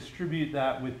randomly distribute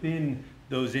that within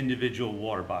those individual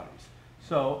water bodies.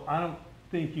 So I don't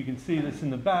think you can see this in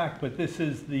the back, but this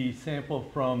is the sample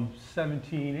from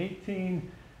 17-18.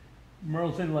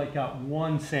 Murrells Inlet got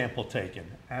one sample taken,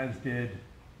 as did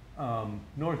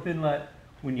North Inlet.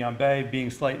 Winyah Bay, being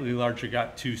slightly larger,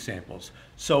 got 2 samples.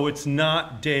 So it's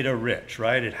not data rich,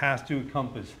 right? It has to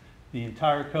encompass the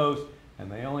entire coast,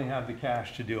 and they only have the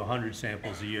cash to do 100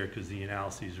 samples a year because the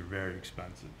analyses are very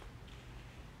expensive.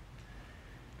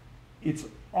 It's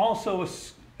also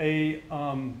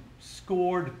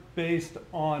scored based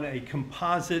on a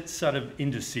composite set of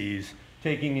indices,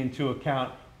 taking into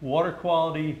account water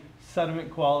quality, sediment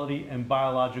quality, and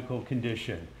biological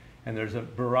condition. And there's a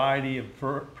variety of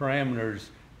parameters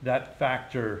that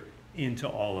factor into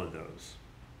all of those.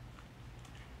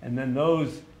 And then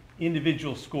those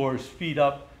individual scores feed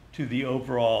up to the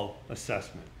overall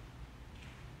assessment.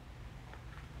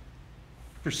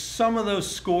 For some of those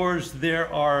scores,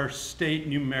 there are state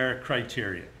numeric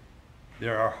criteria.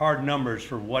 There are hard numbers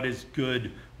for what is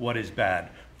good, what is bad.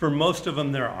 For most of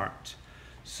them, there aren't.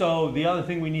 So the other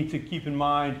thing we need to keep in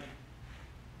mind,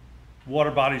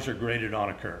 water bodies are graded on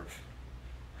a curve.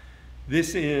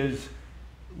 This is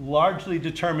largely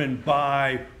determined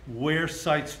by where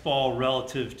sites fall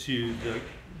relative to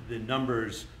the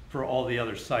numbers for all the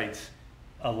other sites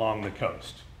along the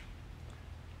coast.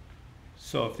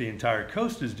 So if the entire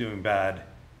coast is doing bad,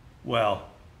 well,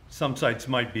 some sites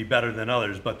might be better than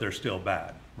others, but they're still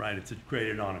bad, right? It's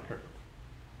graded on a curve.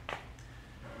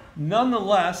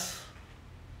 Nonetheless,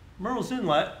 Murrells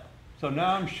Inlet, so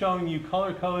now I'm showing you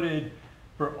color-coded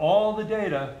for all the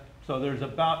data. So there's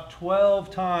about 12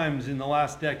 times in the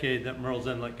last decade that Murrells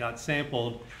Inlet got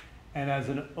sampled. And as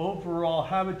an overall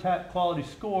habitat quality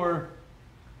score,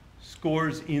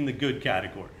 scores in the good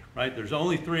category, right? There's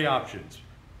only 3 options: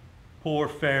 poor,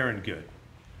 fair, and good.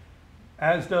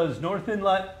 As does North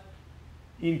Inlet,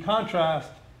 in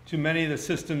contrast to many of the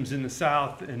systems in the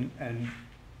south and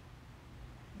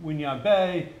Winyah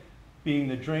Bay being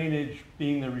the drainage,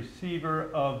 being the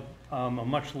receiver of a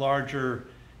much larger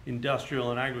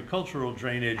industrial and agricultural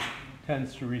drainage,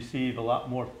 tends to receive a lot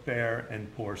more fair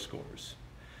and poor scores.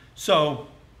 So,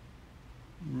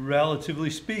 relatively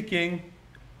speaking,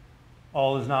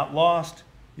 all is not lost.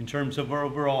 In terms of our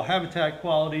overall habitat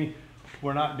quality,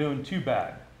 we're not doing too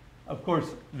bad. Of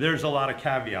course, there's a lot of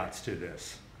caveats to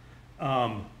this.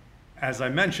 As I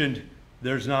mentioned,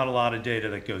 there's not a lot of data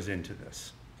that goes into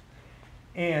this.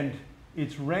 And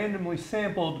it's randomly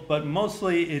sampled, but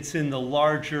mostly it's in the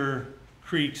larger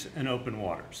creeks and open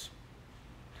waters.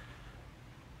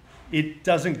 It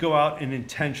doesn't go out and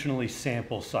intentionally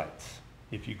sample sites.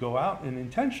 If you go out and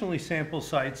intentionally sample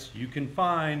sites, you can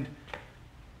find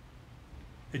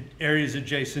areas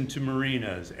adjacent to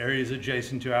marinas, areas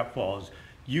adjacent to outfalls.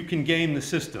 You can game the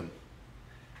system.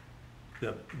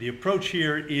 The approach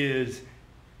here is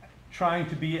trying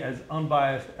to be as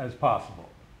unbiased as possible.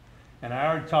 And I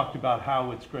already talked about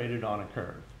how it's graded on a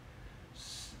curve.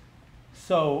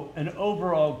 So an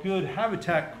overall good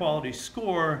habitat quality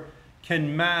score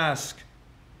can mask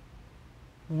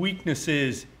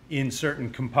weaknesses in certain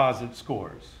composite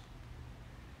scores.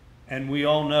 And we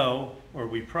all know, or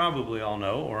we probably all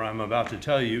know, or I'm about to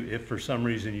tell you if for some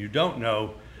reason you don't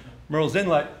know, Murrells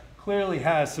Inlet clearly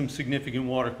has some significant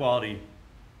water quality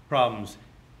problems,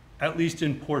 at least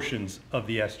in portions of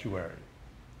the estuary.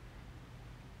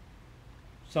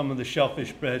 Some of the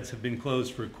shellfish beds have been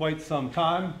closed for quite some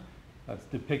time. That's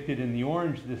depicted in the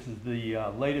orange. This is the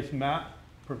latest map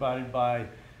provided by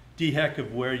DHEC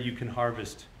of where you can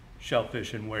harvest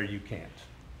shellfish and where you can't.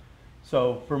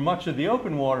 So for much of the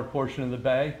open water portion of the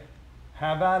bay,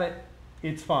 have at it,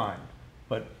 it's fine.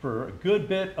 But for a good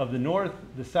bit of the north,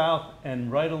 the south,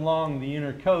 and right along the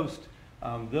inner coast,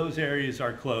 those areas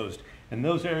are closed. And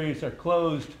those areas are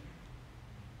closed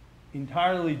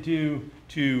entirely due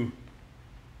to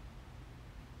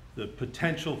the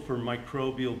potential for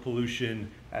microbial pollution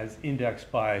as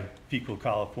indexed by fecal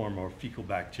coliform or fecal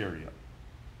bacteria.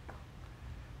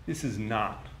 This is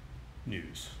not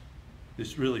news.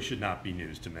 This really should not be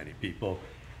news to many people.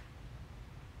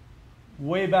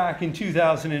 Way back in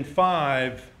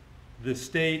 2005, the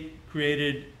state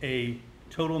created a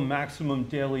total maximum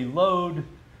daily load,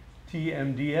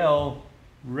 TMDL,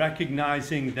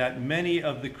 recognizing that many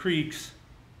of the creeks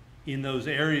in those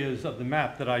areas of the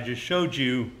map that I just showed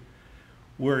you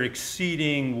were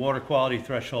exceeding water quality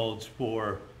thresholds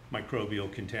for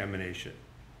microbial contamination,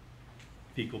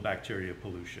 fecal bacteria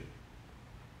pollution.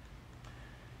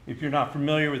 If you're not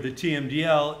familiar with the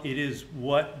TMDL, it is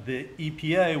what the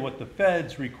EPA, what the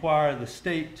feds require the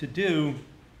state to do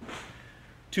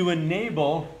to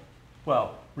enable,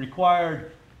 well,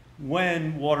 required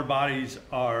when water bodies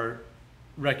are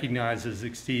recognized as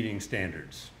exceeding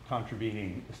standards,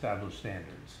 contravening established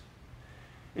standards.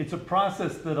 It's a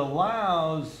process that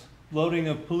allows loading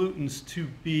of pollutants to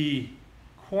be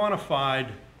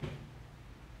quantified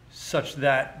such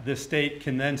that the state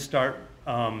can then start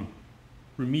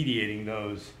remediating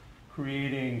those,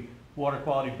 creating water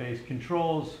quality-based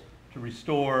controls to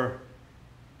restore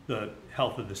the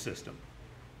health of the system.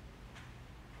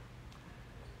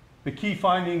 The key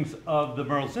findings of the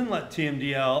Murrells Inlet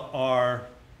TMDL are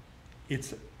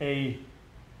it's a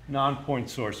non-point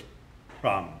source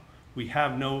problem. We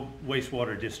have no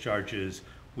wastewater discharges.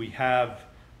 We have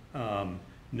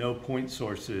no point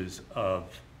sources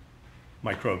of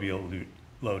microbial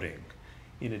loading.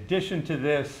 In addition to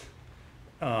this,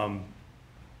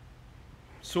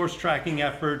 source tracking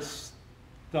efforts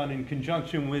done in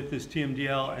conjunction with this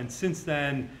TMDL and since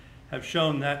then have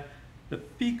shown that the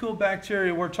fecal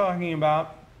bacteria we're talking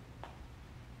about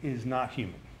is not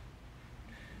human.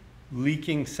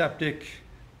 Leaking septic,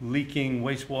 leaking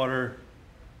wastewater,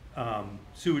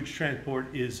 sewage transport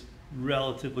is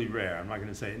relatively rare. I'm not going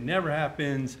to say it never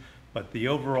happens, but the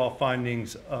overall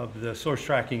findings of the source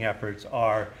tracking efforts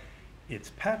are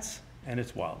it's pets and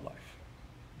it's wildlife,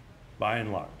 by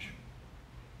and large.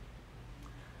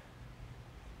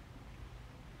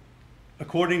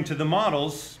 according to the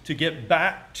models, to get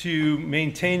back to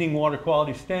maintaining water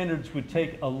quality standards would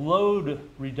take a load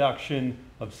reduction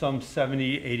of some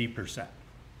 70–80%.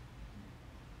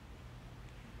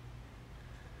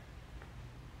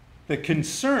 The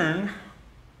concern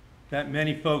that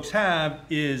many folks have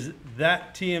is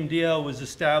that TMDL was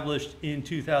established in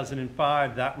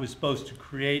 2005. That was supposed to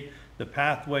create the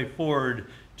pathway forward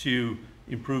to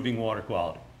improving water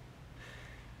quality.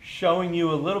 Showing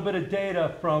you a little bit of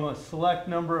data from a select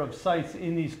number of sites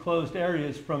in these closed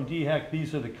areas from DHEC.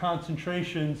 These are the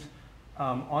concentrations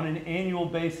on an annual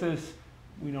basis.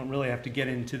 We don't really have to get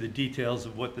into the details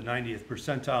of what the 90th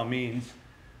percentile means.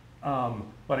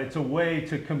 But it's a way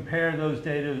to compare those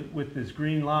data with this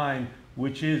green line,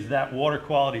 which is that water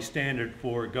quality standard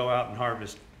for go out and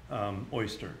harvest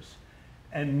oysters.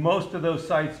 And most of those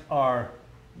sites are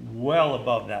well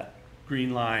above that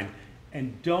green line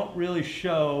and don't really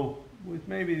show, with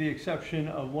maybe the exception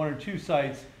of 1 or 2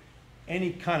 sites,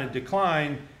 any kind of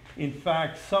decline. In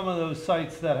fact, some of those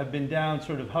sites that have been down,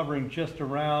 sort of hovering just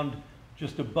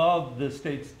above the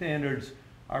state standards,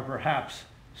 are perhaps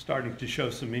starting to show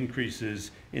some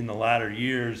increases in the latter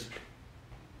years.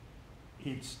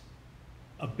 It's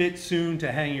a bit soon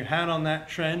to hang your hat on that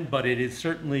trend, but it is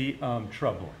certainly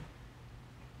troubling.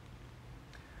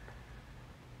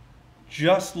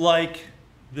 Just like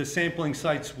the sampling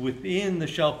sites within the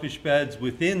shellfish beds,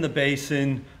 within the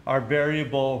basin, are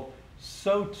variable,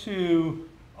 so too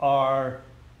are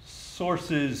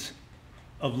sources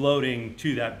of loading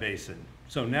to that basin.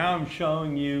 So now I'm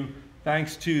showing you,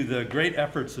 thanks to the great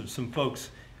efforts of some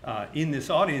folks in this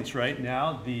audience right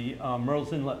now, the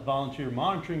Murrells Inlet Volunteer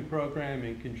Monitoring Program,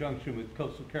 in conjunction with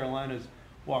Coastal Carolina's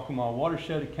Waccamaw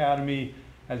Watershed Academy,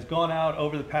 has gone out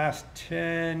over the past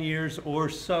 10 years or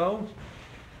so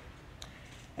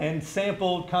and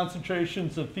sampled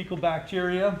concentrations of fecal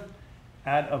bacteria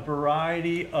at a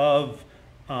variety of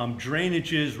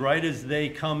drainages right as they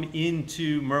come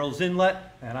into Murrells Inlet.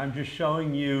 And I'm just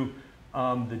showing you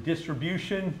the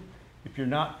distribution. If you're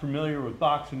not familiar with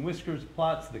box and whiskers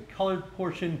plots, the colored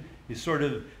portion is sort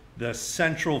of the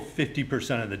central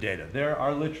 50% of the data. There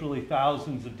are literally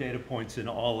thousands of data points in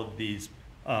all of these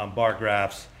bar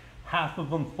graphs. Half of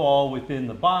them fall within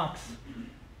the box,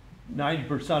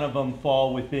 90% of them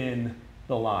fall within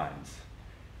the lines.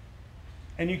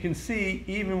 And you can see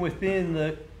even within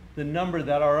the number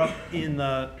that are up in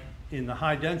the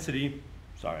high density,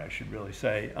 sorry, I should really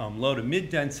say low to mid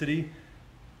density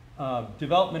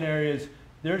development areas,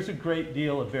 there's a great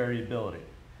deal of variability.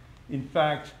 In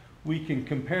fact, we can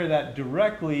compare that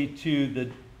directly to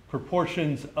the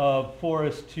proportions of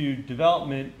forest to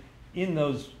development in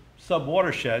those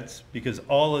sub-watersheds, because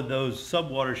all of those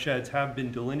sub-watersheds have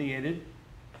been delineated.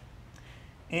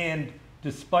 And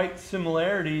despite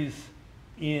similarities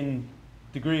in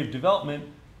degree of development,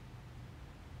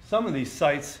 some of these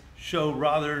sites show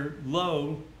rather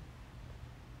low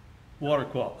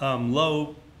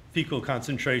low fecal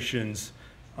concentrations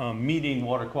meeting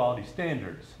water quality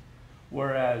standards.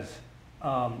 Whereas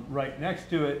right next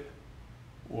to it,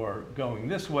 or going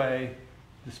this way,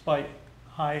 despite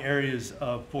high areas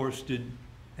of forested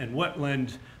and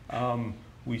wetland,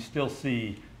 we still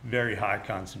see very high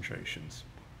concentrations.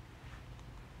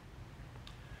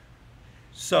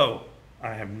 So,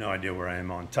 I have no idea where I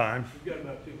am on time. You've got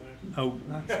about 2 minutes. Oh,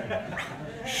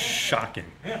 that's shocking.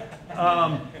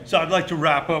 So I'd like to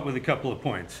wrap up with a couple of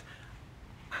points.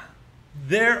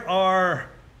 There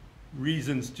are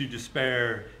reasons to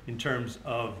despair in terms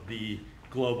of the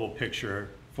global picture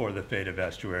for the fate of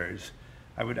estuaries.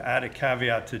 I would add a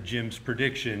caveat to Jim's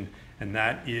prediction, and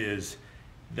that is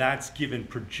that's given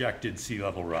projected sea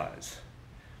level rise.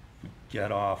 We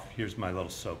get off, here's my little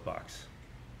soapbox.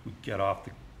 We get off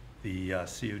the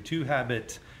CO2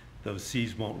 habit, those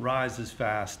seas won't rise as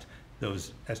fast,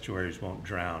 those estuaries won't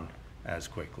drown as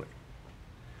quickly.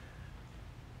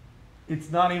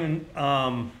 It's not even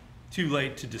too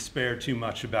late to despair too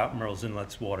much about Murrells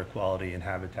Inlet's water quality and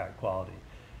habitat quality.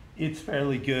 It's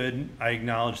fairly good. I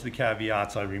acknowledge the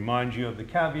caveats. I remind you of the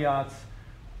caveats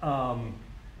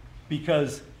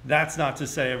because that's not to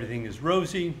say everything is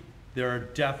rosy. There are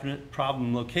definite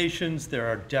problem locations. There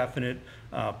are definite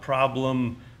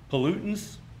problem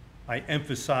pollutants. I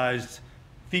emphasized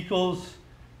fecals.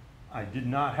 I did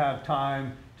not have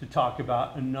time to talk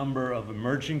about a number of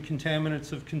emerging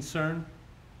contaminants of concern.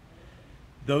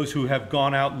 Those who have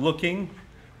gone out looking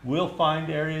will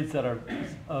find areas that are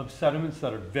of sediments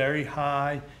that are very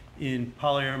high in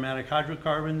polyaromatic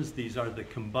hydrocarbons. These are the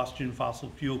combustion,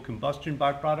 fossil fuel combustion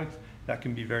byproducts that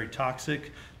can be very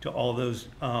toxic to all those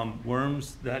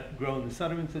worms that grow in the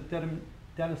sediments that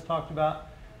Dennis talked about.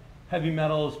 heavy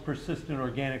metals, persistent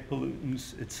organic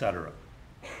pollutants, etc.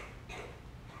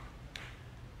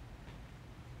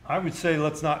 I would say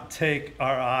let's not take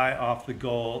our eye off the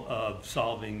goal of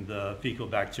solving the fecal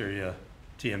bacteria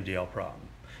TMDL problem,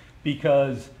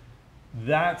 because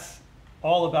that's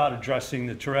all about addressing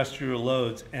the terrestrial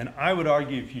loads. And I would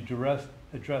argue if you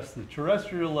address the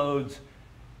terrestrial loads,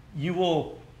 you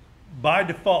will by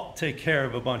default take care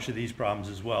of a bunch of these problems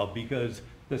as well, because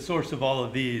the source of all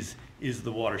of these is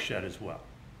the watershed as well.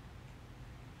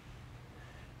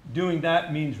 Doing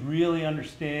that means really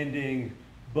understanding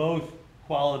both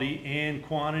quality and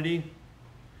quantity.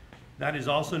 That is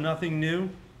also nothing new.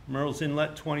 Murrells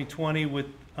Inlet 2020 with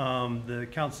the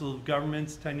Council of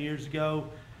Governments 10 years ago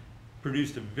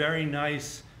produced a very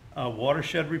nice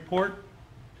watershed report.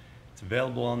 It's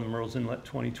available on the Murrells Inlet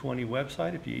 2020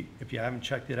 website if you haven't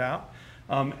checked it out.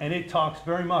 And it talks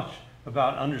very much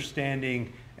about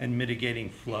understanding and mitigating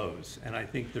flows. And I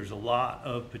think there's a lot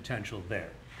of potential there.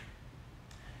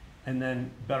 And then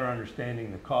better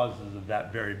understanding the causes of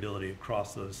that variability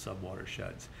across those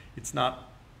subwatersheds. It's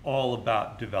not all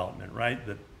about development, right?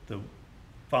 The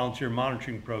volunteer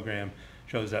monitoring program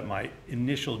shows that my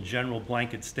initial general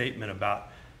blanket statement about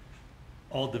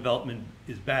all development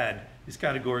is bad is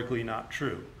categorically not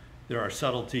true. There are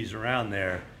subtleties around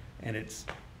there, and it's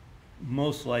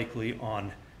most likely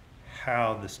on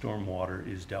how the stormwater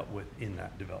is dealt with in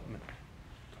that development.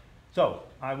 So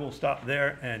I will stop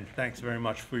there, and thanks very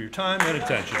much for your time and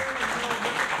attention.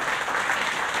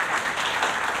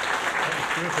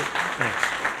 Thanks.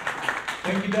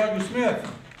 Thank you, Dr.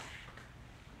 Smith.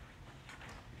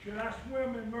 Should I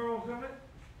swim in Murrells Inlet?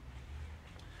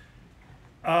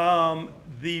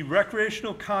 The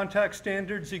recreational contact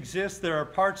standards exist. There are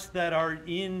parts that are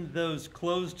in those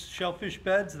closed shellfish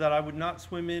beds that I would not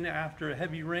swim in after a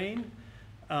heavy rain.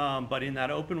 But in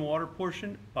that open water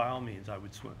portion, by all means, I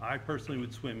would swim. I personally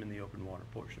would swim in the open water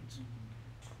portions.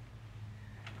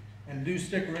 And do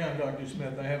stick around, Dr.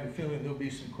 Smith. I have a feeling there'll be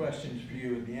some questions for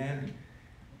you at the end.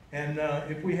 And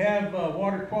if we have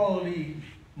water quality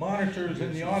monitors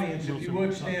in the audience, if you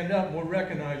would stand up, we'll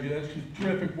recognize you. That's the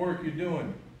terrific work you're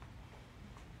doing.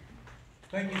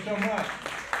 Thank you so much.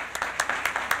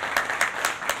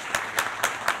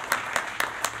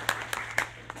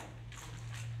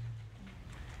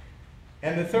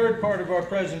 And the third part of our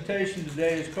presentation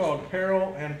today is called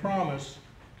Peril and Promise,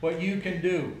 What You Can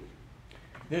Do.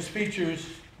 This features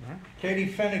Katie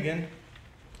Finegan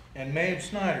and Maeve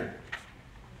Snyder.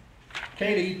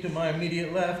 Katie, to my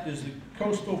immediate left, is the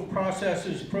Coastal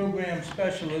Processes Program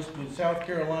Specialist with South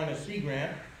Carolina Sea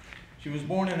Grant. She was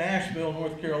born in Asheville,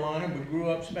 North Carolina, but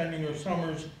grew up spending her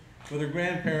summers with her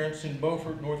grandparents in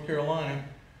Beaufort, North Carolina,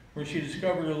 where she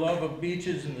discovered her love of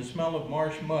beaches and the smell of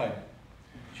marsh mud.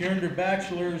 She earned her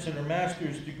bachelor's and her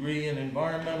master's degree in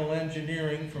environmental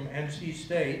engineering from NC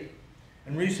State,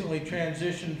 and recently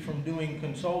transitioned from doing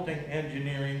consulting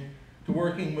engineering to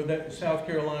working with the South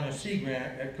Carolina Sea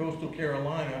Grant at Coastal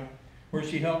Carolina, where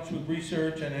she helps with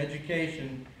research and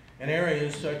education in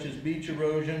areas such as beach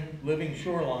erosion, living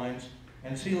shorelines,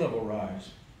 and sea level rise.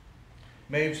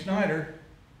 Maeve Snyder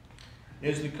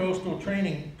is the Coastal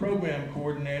Training Program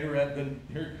Coordinator at the,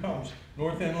 here it comes,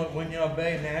 North Inlet Winyah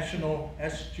Bay National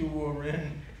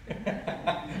Estuarine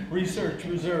Research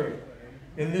Reserve.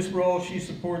 In this role, she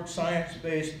supports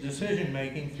science-based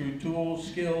decision-making through tools,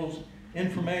 skills,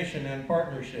 information, and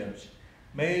partnerships.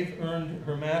 Maeve earned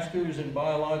her master's in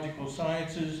biological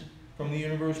sciences from the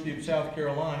University of South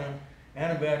Carolina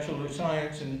and a Bachelor of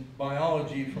Science in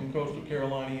biology from Coastal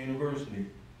Carolina University.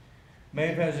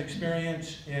 Maeve has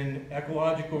experience in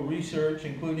ecological research,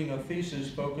 including a thesis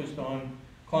focused on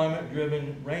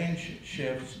climate-driven range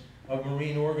shifts of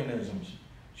marine organisms.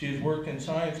 She has worked in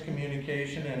science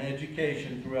communication and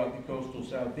education throughout the coastal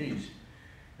Southeast.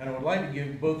 And I would like to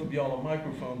give both of y'all a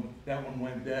microphone, but that one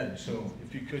went dead, so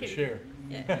if you could share.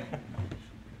 Yeah.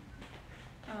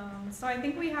 So I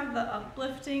think we have the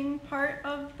uplifting part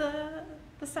of the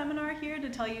seminar here to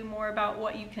tell you more about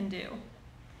what you can do.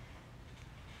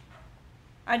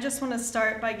 I just want to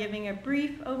start by giving a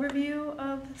brief overview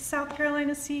of South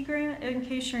Carolina Sea Grant in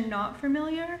case you're not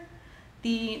familiar.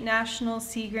 The National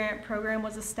Sea Grant Program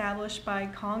was established by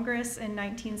Congress in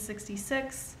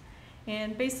 1966,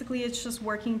 and basically it's just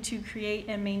working to create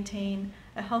and maintain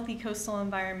a healthy coastal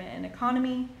environment and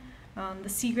economy. The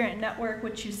Sea Grant Network,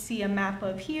 which you see a map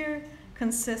of here,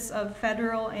 consists of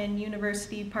federal and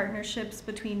university partnerships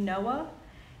between NOAA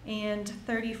and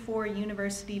 34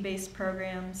 university-based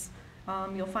programs.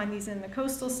 You'll find these in the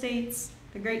coastal states,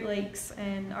 the Great Lakes,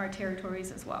 and our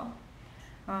territories as well.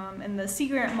 And the Sea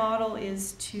Grant model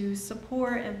is to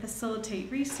support and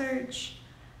facilitate research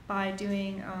by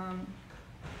doing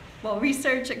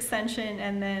research, extension,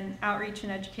 and then outreach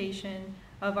and education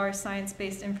of our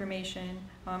science-based information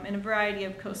in a variety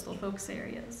of coastal focus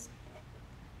areas.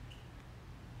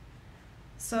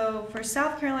 So for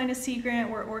South Carolina Sea Grant,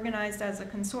 we're organized as a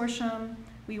consortium.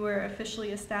 We were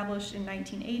officially established in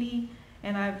 1980,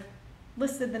 and I've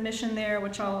listed the mission there,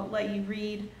 which I'll let you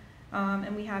read.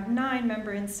 And we have 9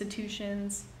 member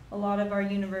institutions. A lot of our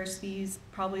universities,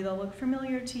 probably they'll look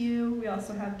familiar to you. We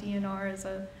also have DNR as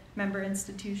a member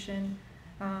institution.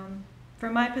 For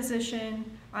my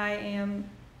position, I am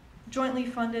jointly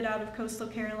funded out of Coastal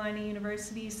Carolina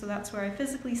University, so that's where I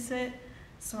physically sit.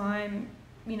 So I'm,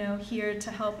 here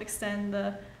to help extend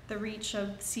the reach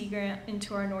of Sea Grant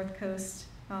into our North Coast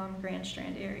Grand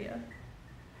Strand area.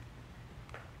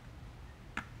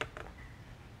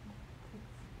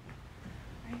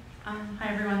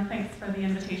 Hi everyone, thanks for the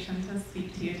invitation to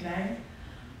speak to you today.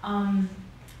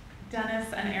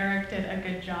 Dennis and Erik did a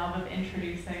good job of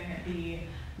introducing the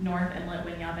North Inlet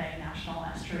Winyah Bay National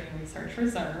Estuary Research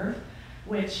Reserve,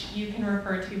 which you can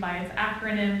refer to by its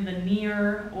acronym, the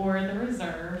NERR or the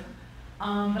Reserve.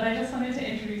 But I just wanted to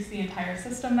introduce the entire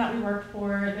system that we work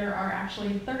for. There are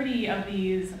actually 30 of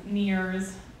these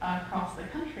NERRs across the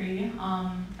country,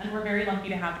 and we're very lucky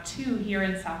to have 2 here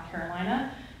in South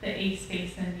Carolina. The Ace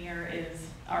Basin NERR is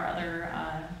our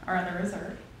other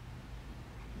reserve.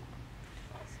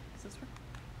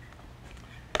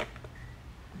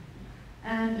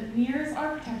 And NERRs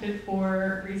are protected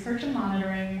for research and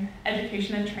monitoring,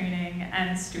 education and training,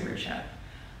 and stewardship.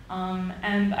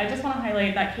 And I just want to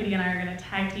highlight that Katie and I are going to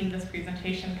tag team this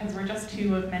presentation because we're just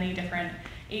 2 of many different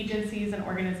agencies and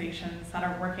organizations that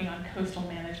are working on coastal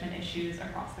management issues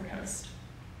across the coast.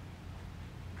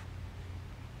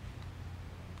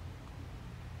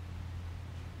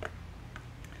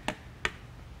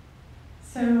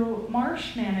 So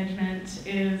marsh management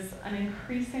is an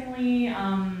increasingly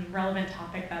relevant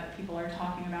topic that people are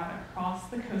talking about across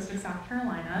the coast of South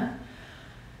Carolina.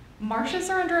 Marshes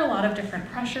are under a lot of different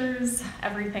pressures,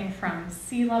 everything from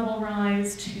sea level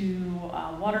rise to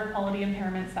water quality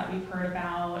impairments that we've heard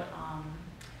about,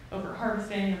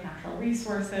 over-harvesting of natural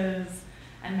resources,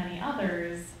 and many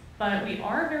others. But we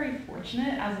are very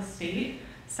fortunate as a state.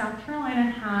 South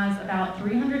Carolina has about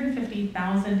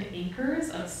 350,000 acres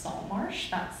of salt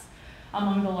marsh. That's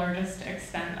among the largest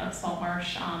extent of salt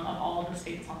marsh of all of the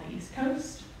states on the East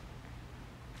Coast.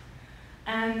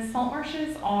 And salt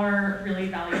marshes are really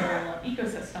valuable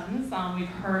ecosystems. We've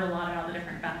heard a lot about the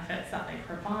different benefits that they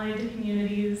provide to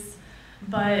communities,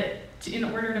 but in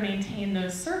order to maintain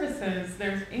those services,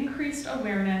 there's increased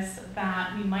awareness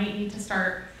that we might need to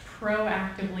start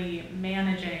proactively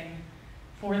managing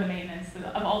for the maintenance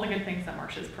of all the good things that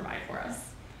marshes provide for us.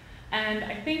 And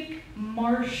I think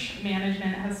marsh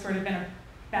management has sort of been a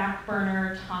back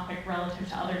burner topic relative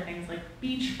to other things like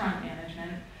beachfront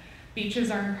management.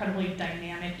 Beaches are incredibly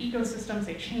dynamic ecosystems,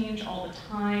 they change all the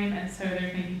time, and so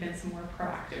there's maybe been some more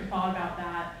proactive thought about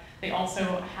that. They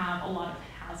also have a lot of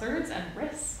hazards and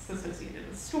risks associated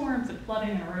with storms and flooding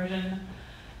and erosion.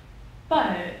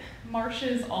 But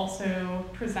marshes also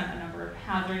present a number of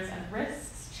hazards and risks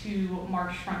to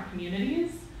marshfront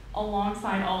communities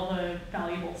alongside all the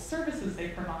valuable services they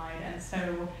provide, and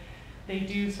so they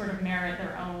do sort of merit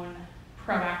their own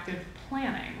proactive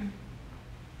planning.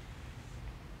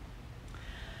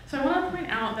 So I want to point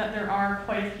out that there are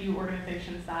quite a few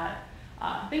organizations that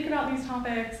think about these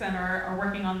topics and are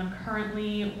working on them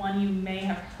currently. One you may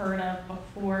have heard of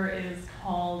before is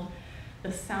called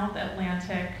the South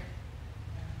Atlantic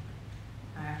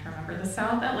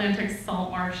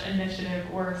Salt Marsh Initiative,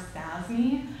 or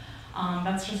SASME.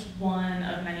 That's just one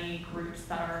of many groups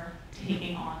that are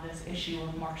taking on this issue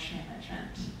of marsh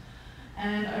management.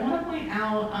 And I want to point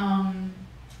out,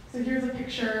 so here's a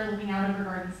picture looking out over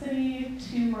Garden City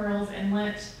to Murrells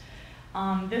Inlet.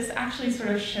 This actually sort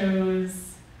of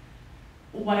shows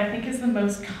what I think is the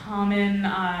most common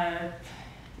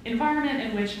environment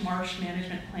in which marsh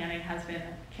management planning has been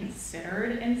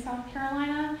considered in South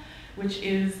Carolina, which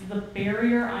is the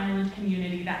barrier island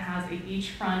community that has a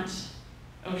beachfront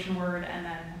oceanward and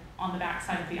then on the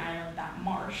backside of the island, that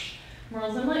marsh.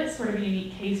 Murrells Inlet is sort of a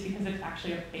unique case because it's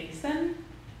actually a basin.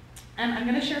 And I'm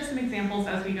going to share some examples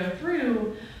as we go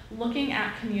through, looking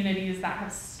at communities that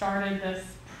have started this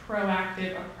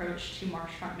proactive approach to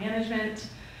marshfront management.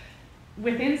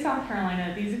 Within South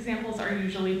Carolina, these examples are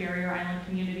usually barrier island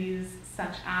communities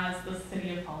such as the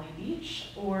city of Folly Beach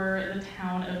or the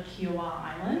town of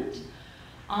Kiowa Island.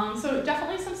 So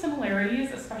definitely some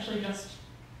similarities, especially just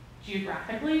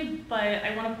geographically, but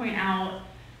I want to point out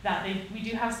that we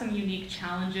do have some unique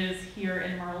challenges here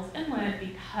in Murrells Inlet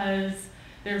because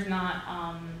There's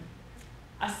not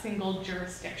a single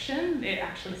jurisdiction. It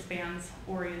actually spans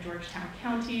Horry and Georgetown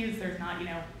counties. There's not, you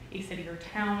know, a city or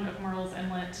town of Murrells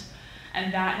Inlet.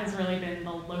 And that has really been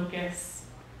the locus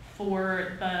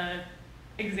for the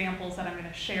examples that I'm going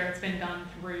to share. It's been done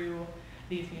through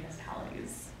these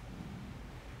municipalities.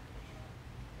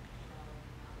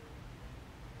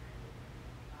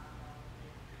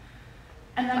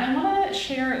 And then I want to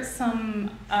share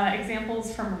some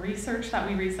examples from research that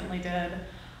we recently did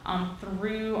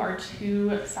through our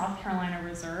 2 South Carolina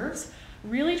reserves,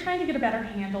 really trying to get a better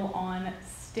handle on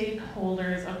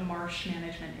stakeholders of marsh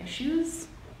management issues.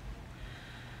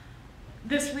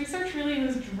 This research really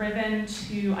was driven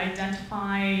to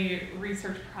identify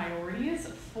research priorities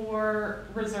for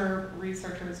reserve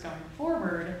researchers going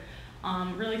forward,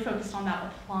 really focused on that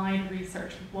applied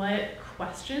research. What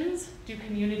questions do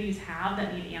communities have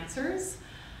that need answers?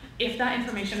 If that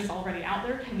information is already out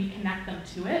there, can we connect them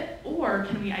to it? Or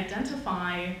can we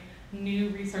identify new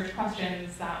research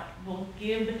questions that will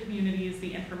give the communities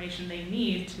the information they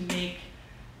need to make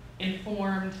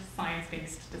informed,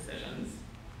 science-based decisions?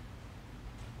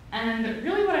 And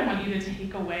really what I want you to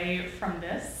take away from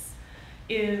this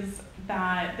is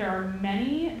that there are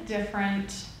many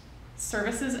different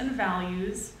services and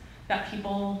values that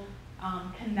people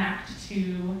connect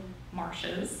to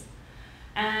marshes.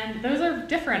 And those are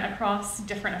different across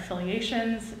different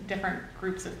affiliations, different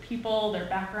groups of people, their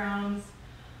backgrounds.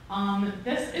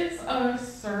 This is a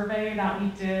survey that we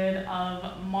did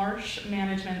of marsh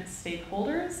management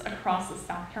stakeholders across the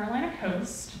South Carolina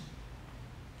coast.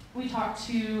 We talked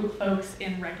to folks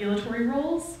in regulatory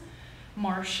roles,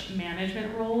 marsh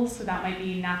management roles, so that might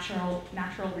be natural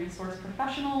resource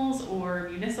professionals or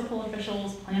municipal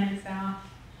officials, planning staff,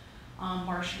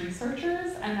 marsh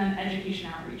researchers, and then education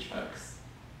outreach folks.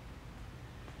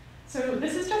 So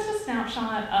this is just a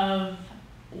snapshot of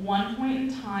one point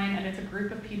in time, and it's a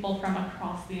group of people from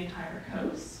across the entire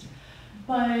coast.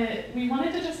 But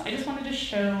I just wanted to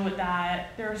show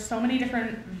that there are so many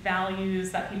different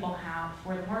values that people have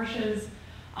for the marshes.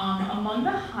 Among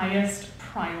the highest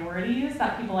priorities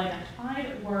that people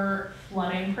identified were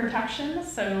flooding protection.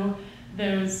 So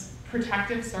those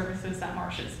protective services that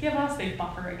marshes give us, they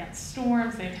buffer against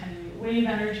storms, they attenuate wave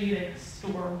energy, they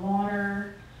store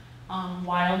water,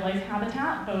 wildlife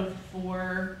habitat, both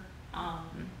for,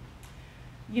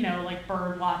 you know, like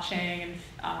bird watching,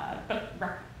 and,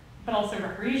 but also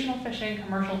recreational fishing,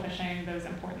 commercial fishing, those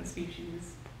important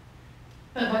species.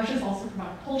 But marshes also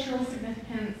provide cultural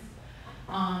significance,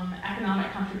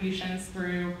 economic contributions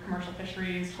through commercial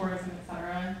fisheries, tourism,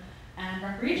 etc., and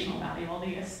recreational value, all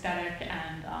the aesthetic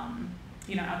and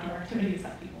you know, outdoor activities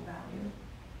that people value.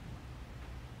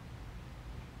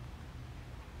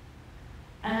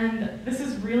 And this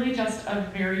is really just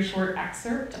a very short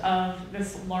excerpt of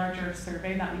this larger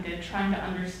survey that we did, trying to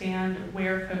understand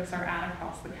where folks are at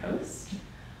across the coast.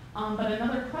 But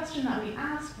another question that we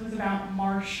asked was about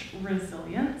marsh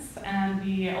resilience, and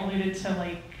we alluded to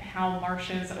like how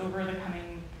marshes over the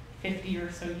coming 50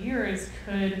 or so years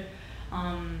could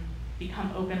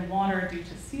become open water due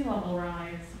to sea level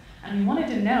rise. And we wanted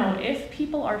to know if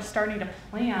people are starting to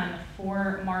plan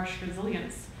for marsh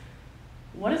resilience,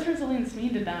 what does resilience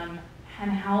mean to them,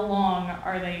 and how long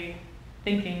are they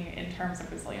thinking in terms of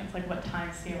resilience? Like what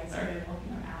time scales are they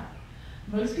looking at?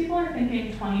 Most people are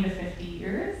thinking 20 to 50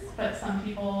 years, but some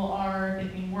people are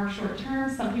thinking more short term.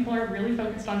 Some people are really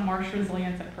focused on marsh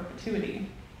resilience and perpetuity.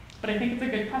 But I think it's a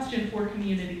good question for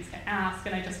communities to ask,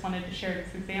 and I just wanted to share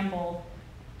this example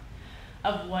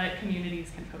of what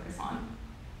communities can focus on.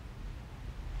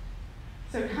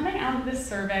 So coming out of this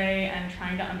survey and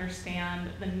trying to understand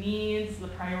the needs, the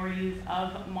priorities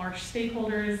of marsh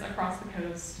stakeholders across the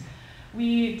coast,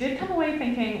 we did come away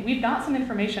thinking we've got some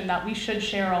information that we should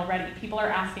share already. People are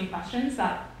asking questions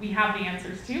that we have the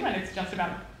answers to, and it's just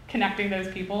about connecting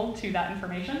those people to that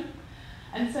information.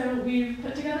 And so we've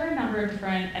put together a number of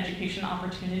different education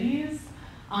opportunities.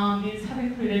 These have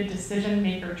included decision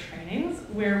maker trainings,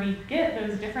 where we get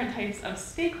those different types of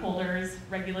stakeholders,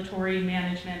 regulatory,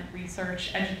 management,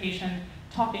 research, education,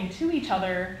 talking to each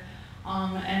other,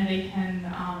 and they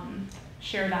can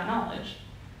share that knowledge.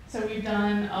 So we've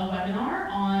done a webinar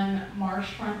on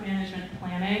marshfront management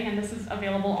planning, and this is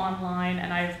available online,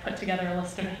 and I've put together a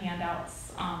list of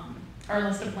handouts, or a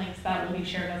list of links that will be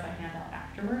shared as a handout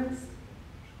afterwards.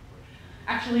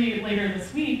 Actually, later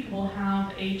this week, we'll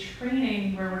have a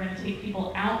training where we're going to take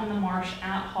people out in the marsh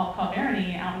at Paw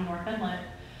Barony, out in North Inlet,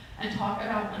 and talk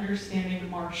about understanding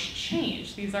marsh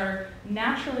change. These are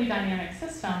naturally dynamic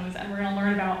systems, and we're going to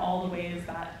learn about all the ways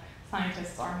that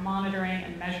scientists are monitoring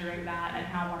and measuring that and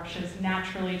how marshes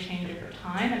naturally change over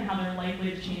time and how they're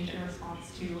likely to change in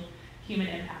response to human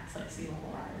impacts like sea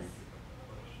level rise.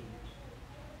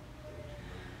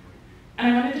 And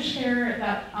I wanted to share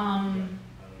that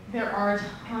there are a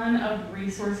ton of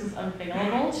resources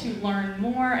available to learn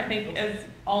more. I think as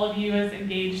all of you as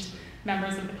engaged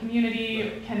members of the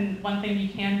community, one thing you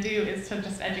can do is to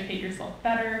just educate yourself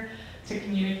better, to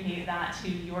communicate that to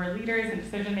your leaders and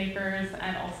decision makers,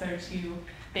 and also to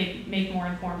make more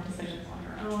informed decisions on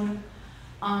your own.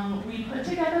 We put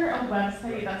together a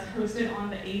website that's hosted on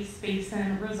the Ace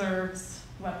Basin Reserves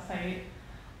website,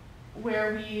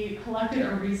 where we collected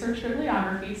a research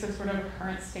bibliography, so sort of a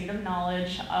current state of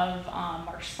knowledge of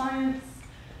marsh science.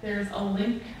 There's a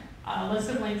list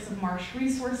of links of marsh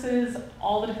resources,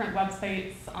 all the different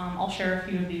websites. I'll share a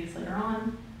few of these later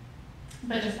on.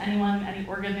 But just anyone, any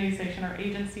organization or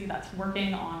agency that's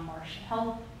working on marsh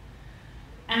health.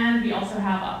 And we also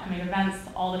have upcoming events,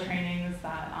 all the trainings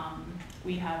that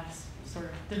we have sort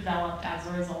of developed as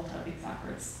a result of these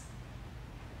efforts.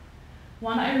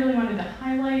 One I really wanted to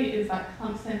highlight is that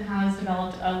Clemson has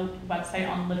developed a website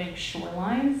on living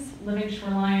shorelines. Living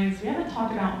shorelines, we haven't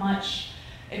talked about much.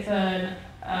 It's a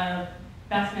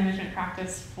best management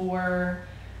practice for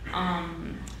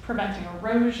preventing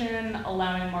erosion,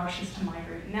 allowing marshes to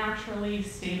migrate naturally,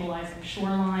 stabilizing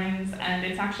shorelines, and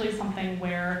it's actually something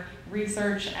where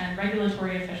research and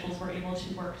regulatory officials were able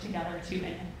to work together to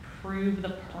improve the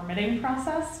permitting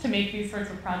process to make these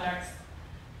sorts of projects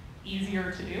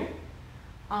easier to do.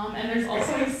 And there's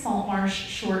also a salt marsh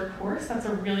short course that's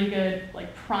a really good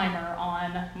primer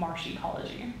on marsh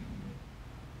ecology.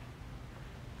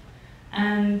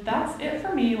 And that's it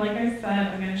for me. Like I said,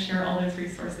 I'm going to share all those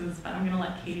resources, but I'm going to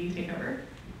let Katie take over.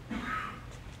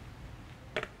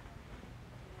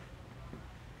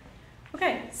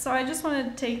 Okay, so I just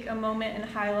wanted to take a moment and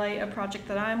highlight a project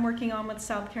that I'm working on with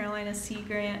South Carolina Sea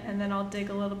Grant, and then I'll dig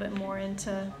a little bit more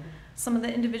into some of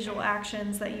the individual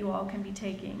actions that you all can be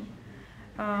taking.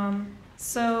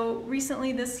 So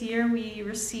recently this year we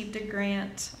received a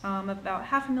grant of about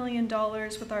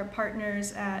 $500,000 with our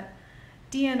partners at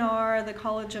DNR, the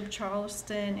College of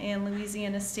Charleston, and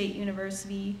Louisiana State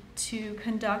University to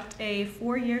conduct a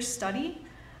 4-year study.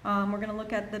 We're going to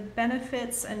look at the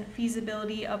benefits and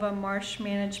feasibility of a marsh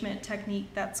management technique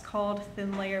that's called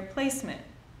thin layer placement.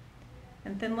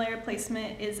 And thin layer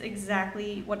placement is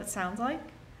exactly what it sounds like.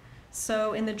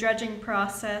 So in the dredging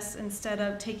process, instead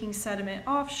of taking sediment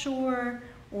offshore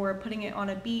or putting it on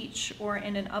a beach or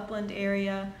in an upland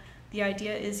area, the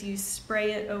idea is you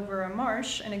spray it over a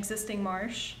marsh, an existing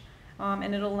marsh,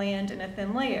 and it'll land in a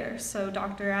thin layer. So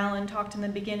Dr. Allen talked in the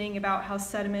beginning about how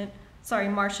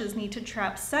marshes need to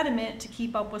trap sediment to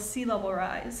keep up with sea level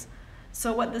rise.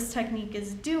 So what this technique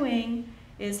is doing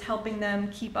is helping them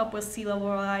keep up with sea level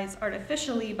rise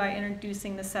artificially by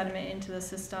introducing the sediment into the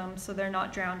system so they're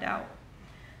not drowned out.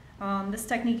 This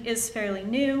technique is fairly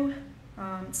new.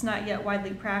 It's not yet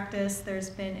widely practiced.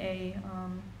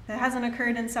 It hasn't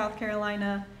occurred in South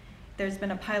Carolina. There's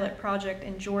been a pilot project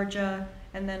in Georgia,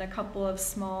 and then a couple of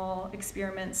small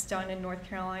experiments done in North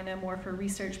Carolina, more for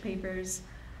research papers.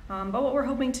 But what we're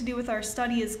hoping to do with our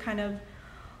study is kind of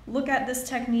look at this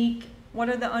technique. What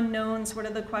are the unknowns? What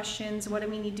are the questions? What do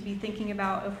we need to be thinking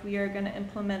about if we are going to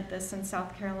implement this in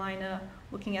South Carolina?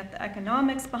 Looking at the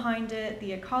economics behind it,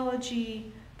 the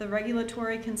ecology, the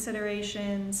regulatory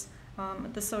considerations,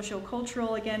 the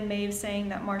socio-cultural, again, Maeve saying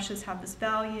that marshes have this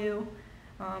value.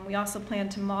 We also plan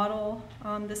to model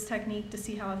this technique to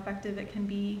see how effective it can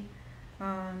be.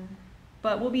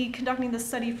 But we'll be conducting this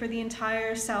study for the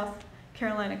entire South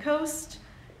Carolina coast,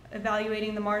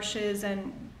 evaluating the marshes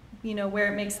and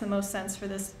where it makes the most sense for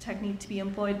this technique to be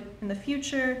employed in the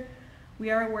future. We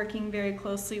are working very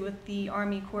closely with the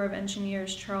Army Corps of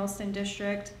Engineers Charleston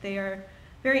District. They are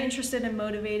very interested and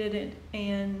motivated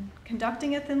in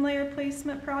conducting a thin layer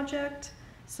placement project.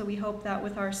 So we hope that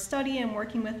with our study and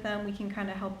working with them, we can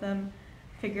kind of help them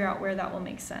figure out where that will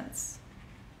make sense.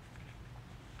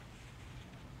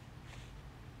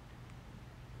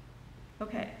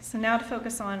 Okay, so now to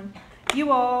focus on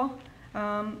you all.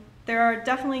 There are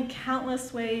definitely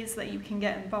countless ways that you can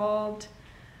get involved.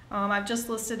 I've just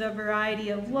listed a variety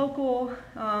of local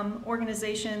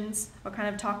organizations I'll kind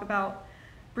of talk about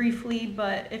briefly,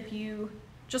 but if you,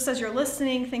 just as you're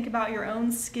listening, think about your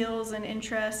own skills and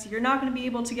interests. You're not going to be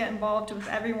able to get involved with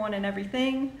everyone and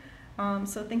everything,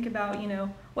 so think about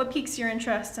what piques your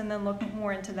interest and then look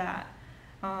more into that.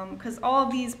 Because all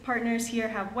of these partners here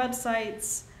have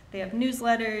websites, they have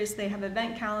newsletters, they have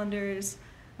event calendars,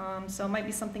 so it might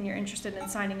be something you're interested in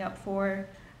signing up for.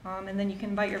 And then you can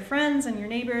invite your friends and your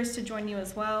neighbors to join you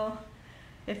as well.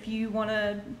 If you want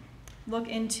to look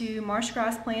into marsh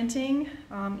grass planting,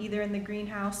 either in the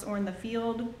greenhouse or in the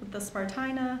field with the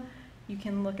Spartina, you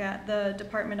can look at the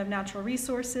Department of Natural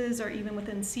Resources or even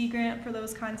within Sea Grant for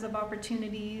those kinds of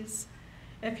opportunities.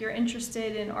 If you're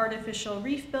interested in artificial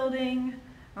reef building,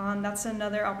 that's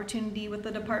another opportunity with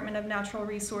the Department of Natural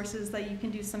Resources that you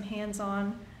can do some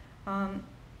hands-on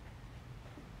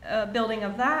building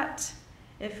of that.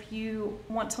 If you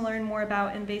want to learn more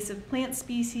about invasive plant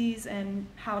species and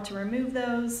how to remove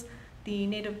those, the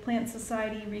Native Plant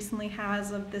Society recently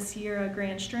has of this year a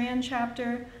Grand Strand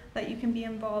chapter that you can be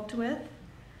involved with.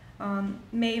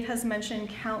 Maeve has mentioned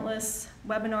countless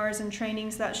webinars and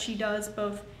trainings that she does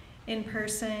both in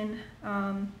person,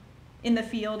 in the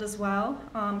field as well.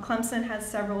 Clemson has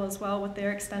several as well with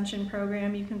their extension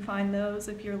program. You can find those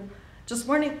if you're just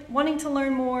wanting to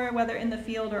learn more, whether in the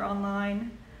field or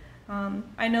online.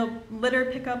 I know litter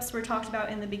pickups were talked about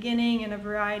in the beginning, and a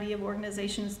variety of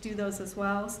organizations do those as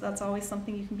well, so that's always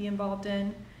something you can be involved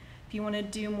in. If you want to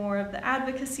do more of the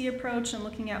advocacy approach and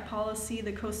looking at policy,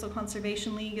 the Coastal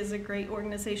Conservation League is a great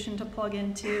organization to plug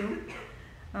into.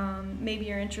 Maybe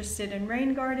you're interested in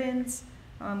rain gardens.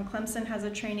 Clemson has a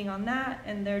training on that,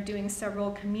 and they're doing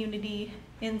several community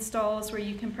installs where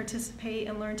you can participate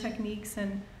and learn techniques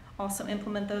and also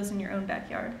implement those in your own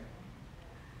backyard.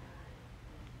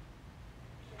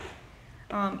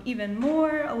 Even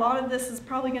more, a lot of this is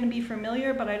probably going to be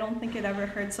familiar, but I don't think it ever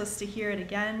hurts us to hear it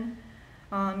again.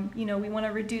 You know, we want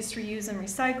to reduce, reuse, and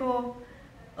recycle,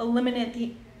 eliminate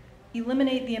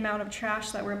the amount of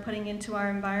trash that we're putting into our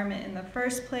environment in the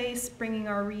first place, bringing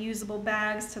our reusable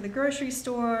bags to the grocery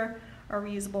store, our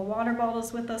reusable water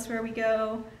bottles with us where we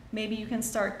go. Maybe you can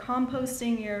start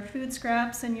composting your food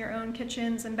scraps in your own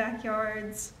kitchens and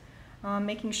backyards,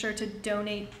 making sure to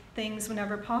donate things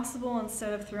whenever possible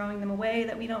instead of throwing them away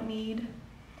that we don't need.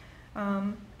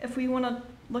 If we want to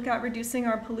look at reducing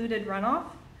our polluted runoff,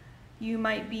 you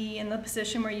might be in the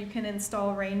position where you can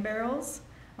install rain barrels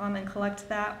and collect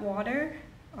that water.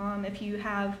 If you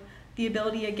have the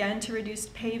ability, again, to reduce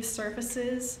paved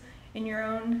surfaces in your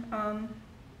own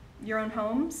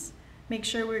homes, make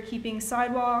sure we're keeping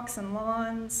sidewalks and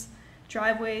lawns,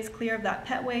 driveways clear of that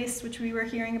pet waste, which we were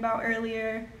hearing about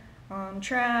earlier.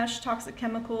 Trash, toxic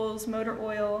chemicals, motor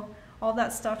oil, all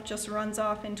that stuff just runs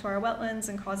off into our wetlands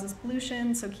and causes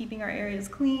pollution, so keeping our areas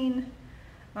clean.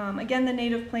 Again, the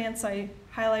native plants, I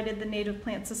highlighted the Native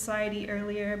Plant Society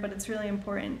earlier, but it's really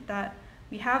important that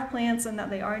we have plants and that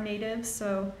they are native,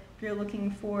 so if you're looking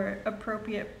for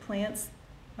appropriate plants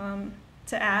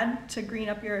to add to green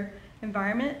up your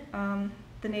environment,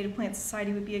 the Native Plant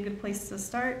Society would be a good place to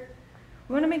start.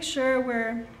 We want to make sure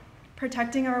we're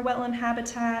protecting our wetland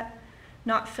habitat,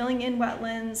 not filling in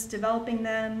wetlands, developing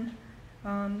them.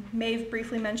 Maeve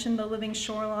briefly mentioned the living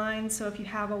shoreline, so if you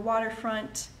have a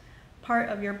waterfront part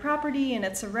of your property and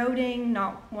it's eroding,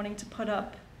 not wanting to put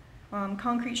up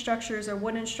concrete structures or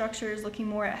wooden structures, looking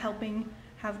more at helping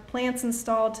have plants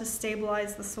installed to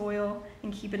stabilize the soil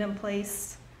and keep it in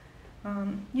place.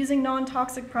 Using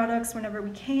non-toxic products whenever we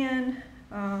can,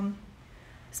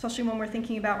 especially when we're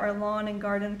thinking about our lawn and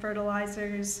garden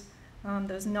fertilizers.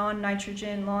 Those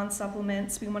non-nitrogen lawn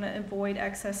supplements, we want to avoid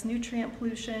excess nutrient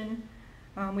pollution.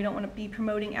 We don't want to be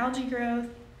promoting algae growth.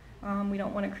 We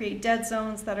don't want to create dead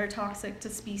zones that are toxic to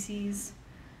species.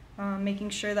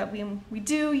 Making sure that we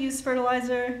do use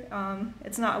fertilizer.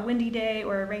 It's not a windy day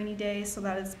or a rainy day, so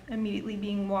that is immediately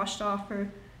being washed off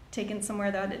or taken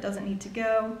somewhere that it doesn't need to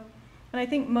go. And I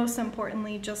think most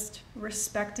importantly, just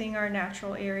respecting our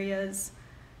natural areas.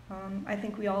 I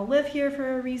think we all live here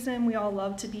for a reason. We all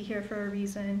love to be here for a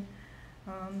reason.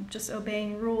 Just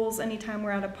obeying rules anytime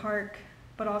we're at a park,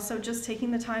 but also just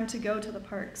taking the time to go to the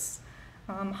parks.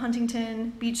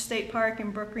 Huntington Beach State Park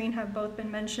and Brook Green have both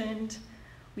been mentioned.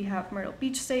 We have Myrtle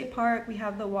Beach State Park. We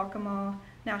have the Waccamaw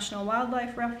National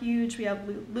Wildlife Refuge. We have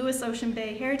Lewis Ocean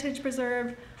Bay Heritage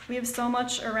Preserve. We have so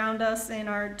much around us in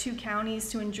our 2 counties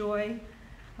to enjoy.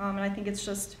 And I think it's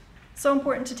just so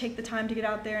important to take the time to get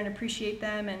out there and appreciate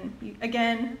them. And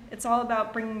again, it's all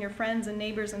about bringing your friends and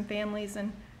neighbors and families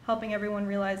and helping everyone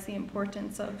realize the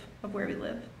importance of where we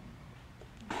live.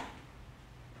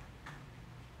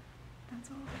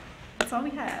 That's all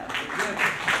we have.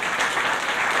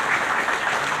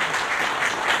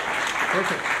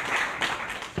 Perfect.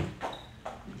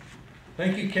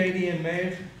 Thank you, Katie and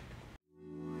Maeve.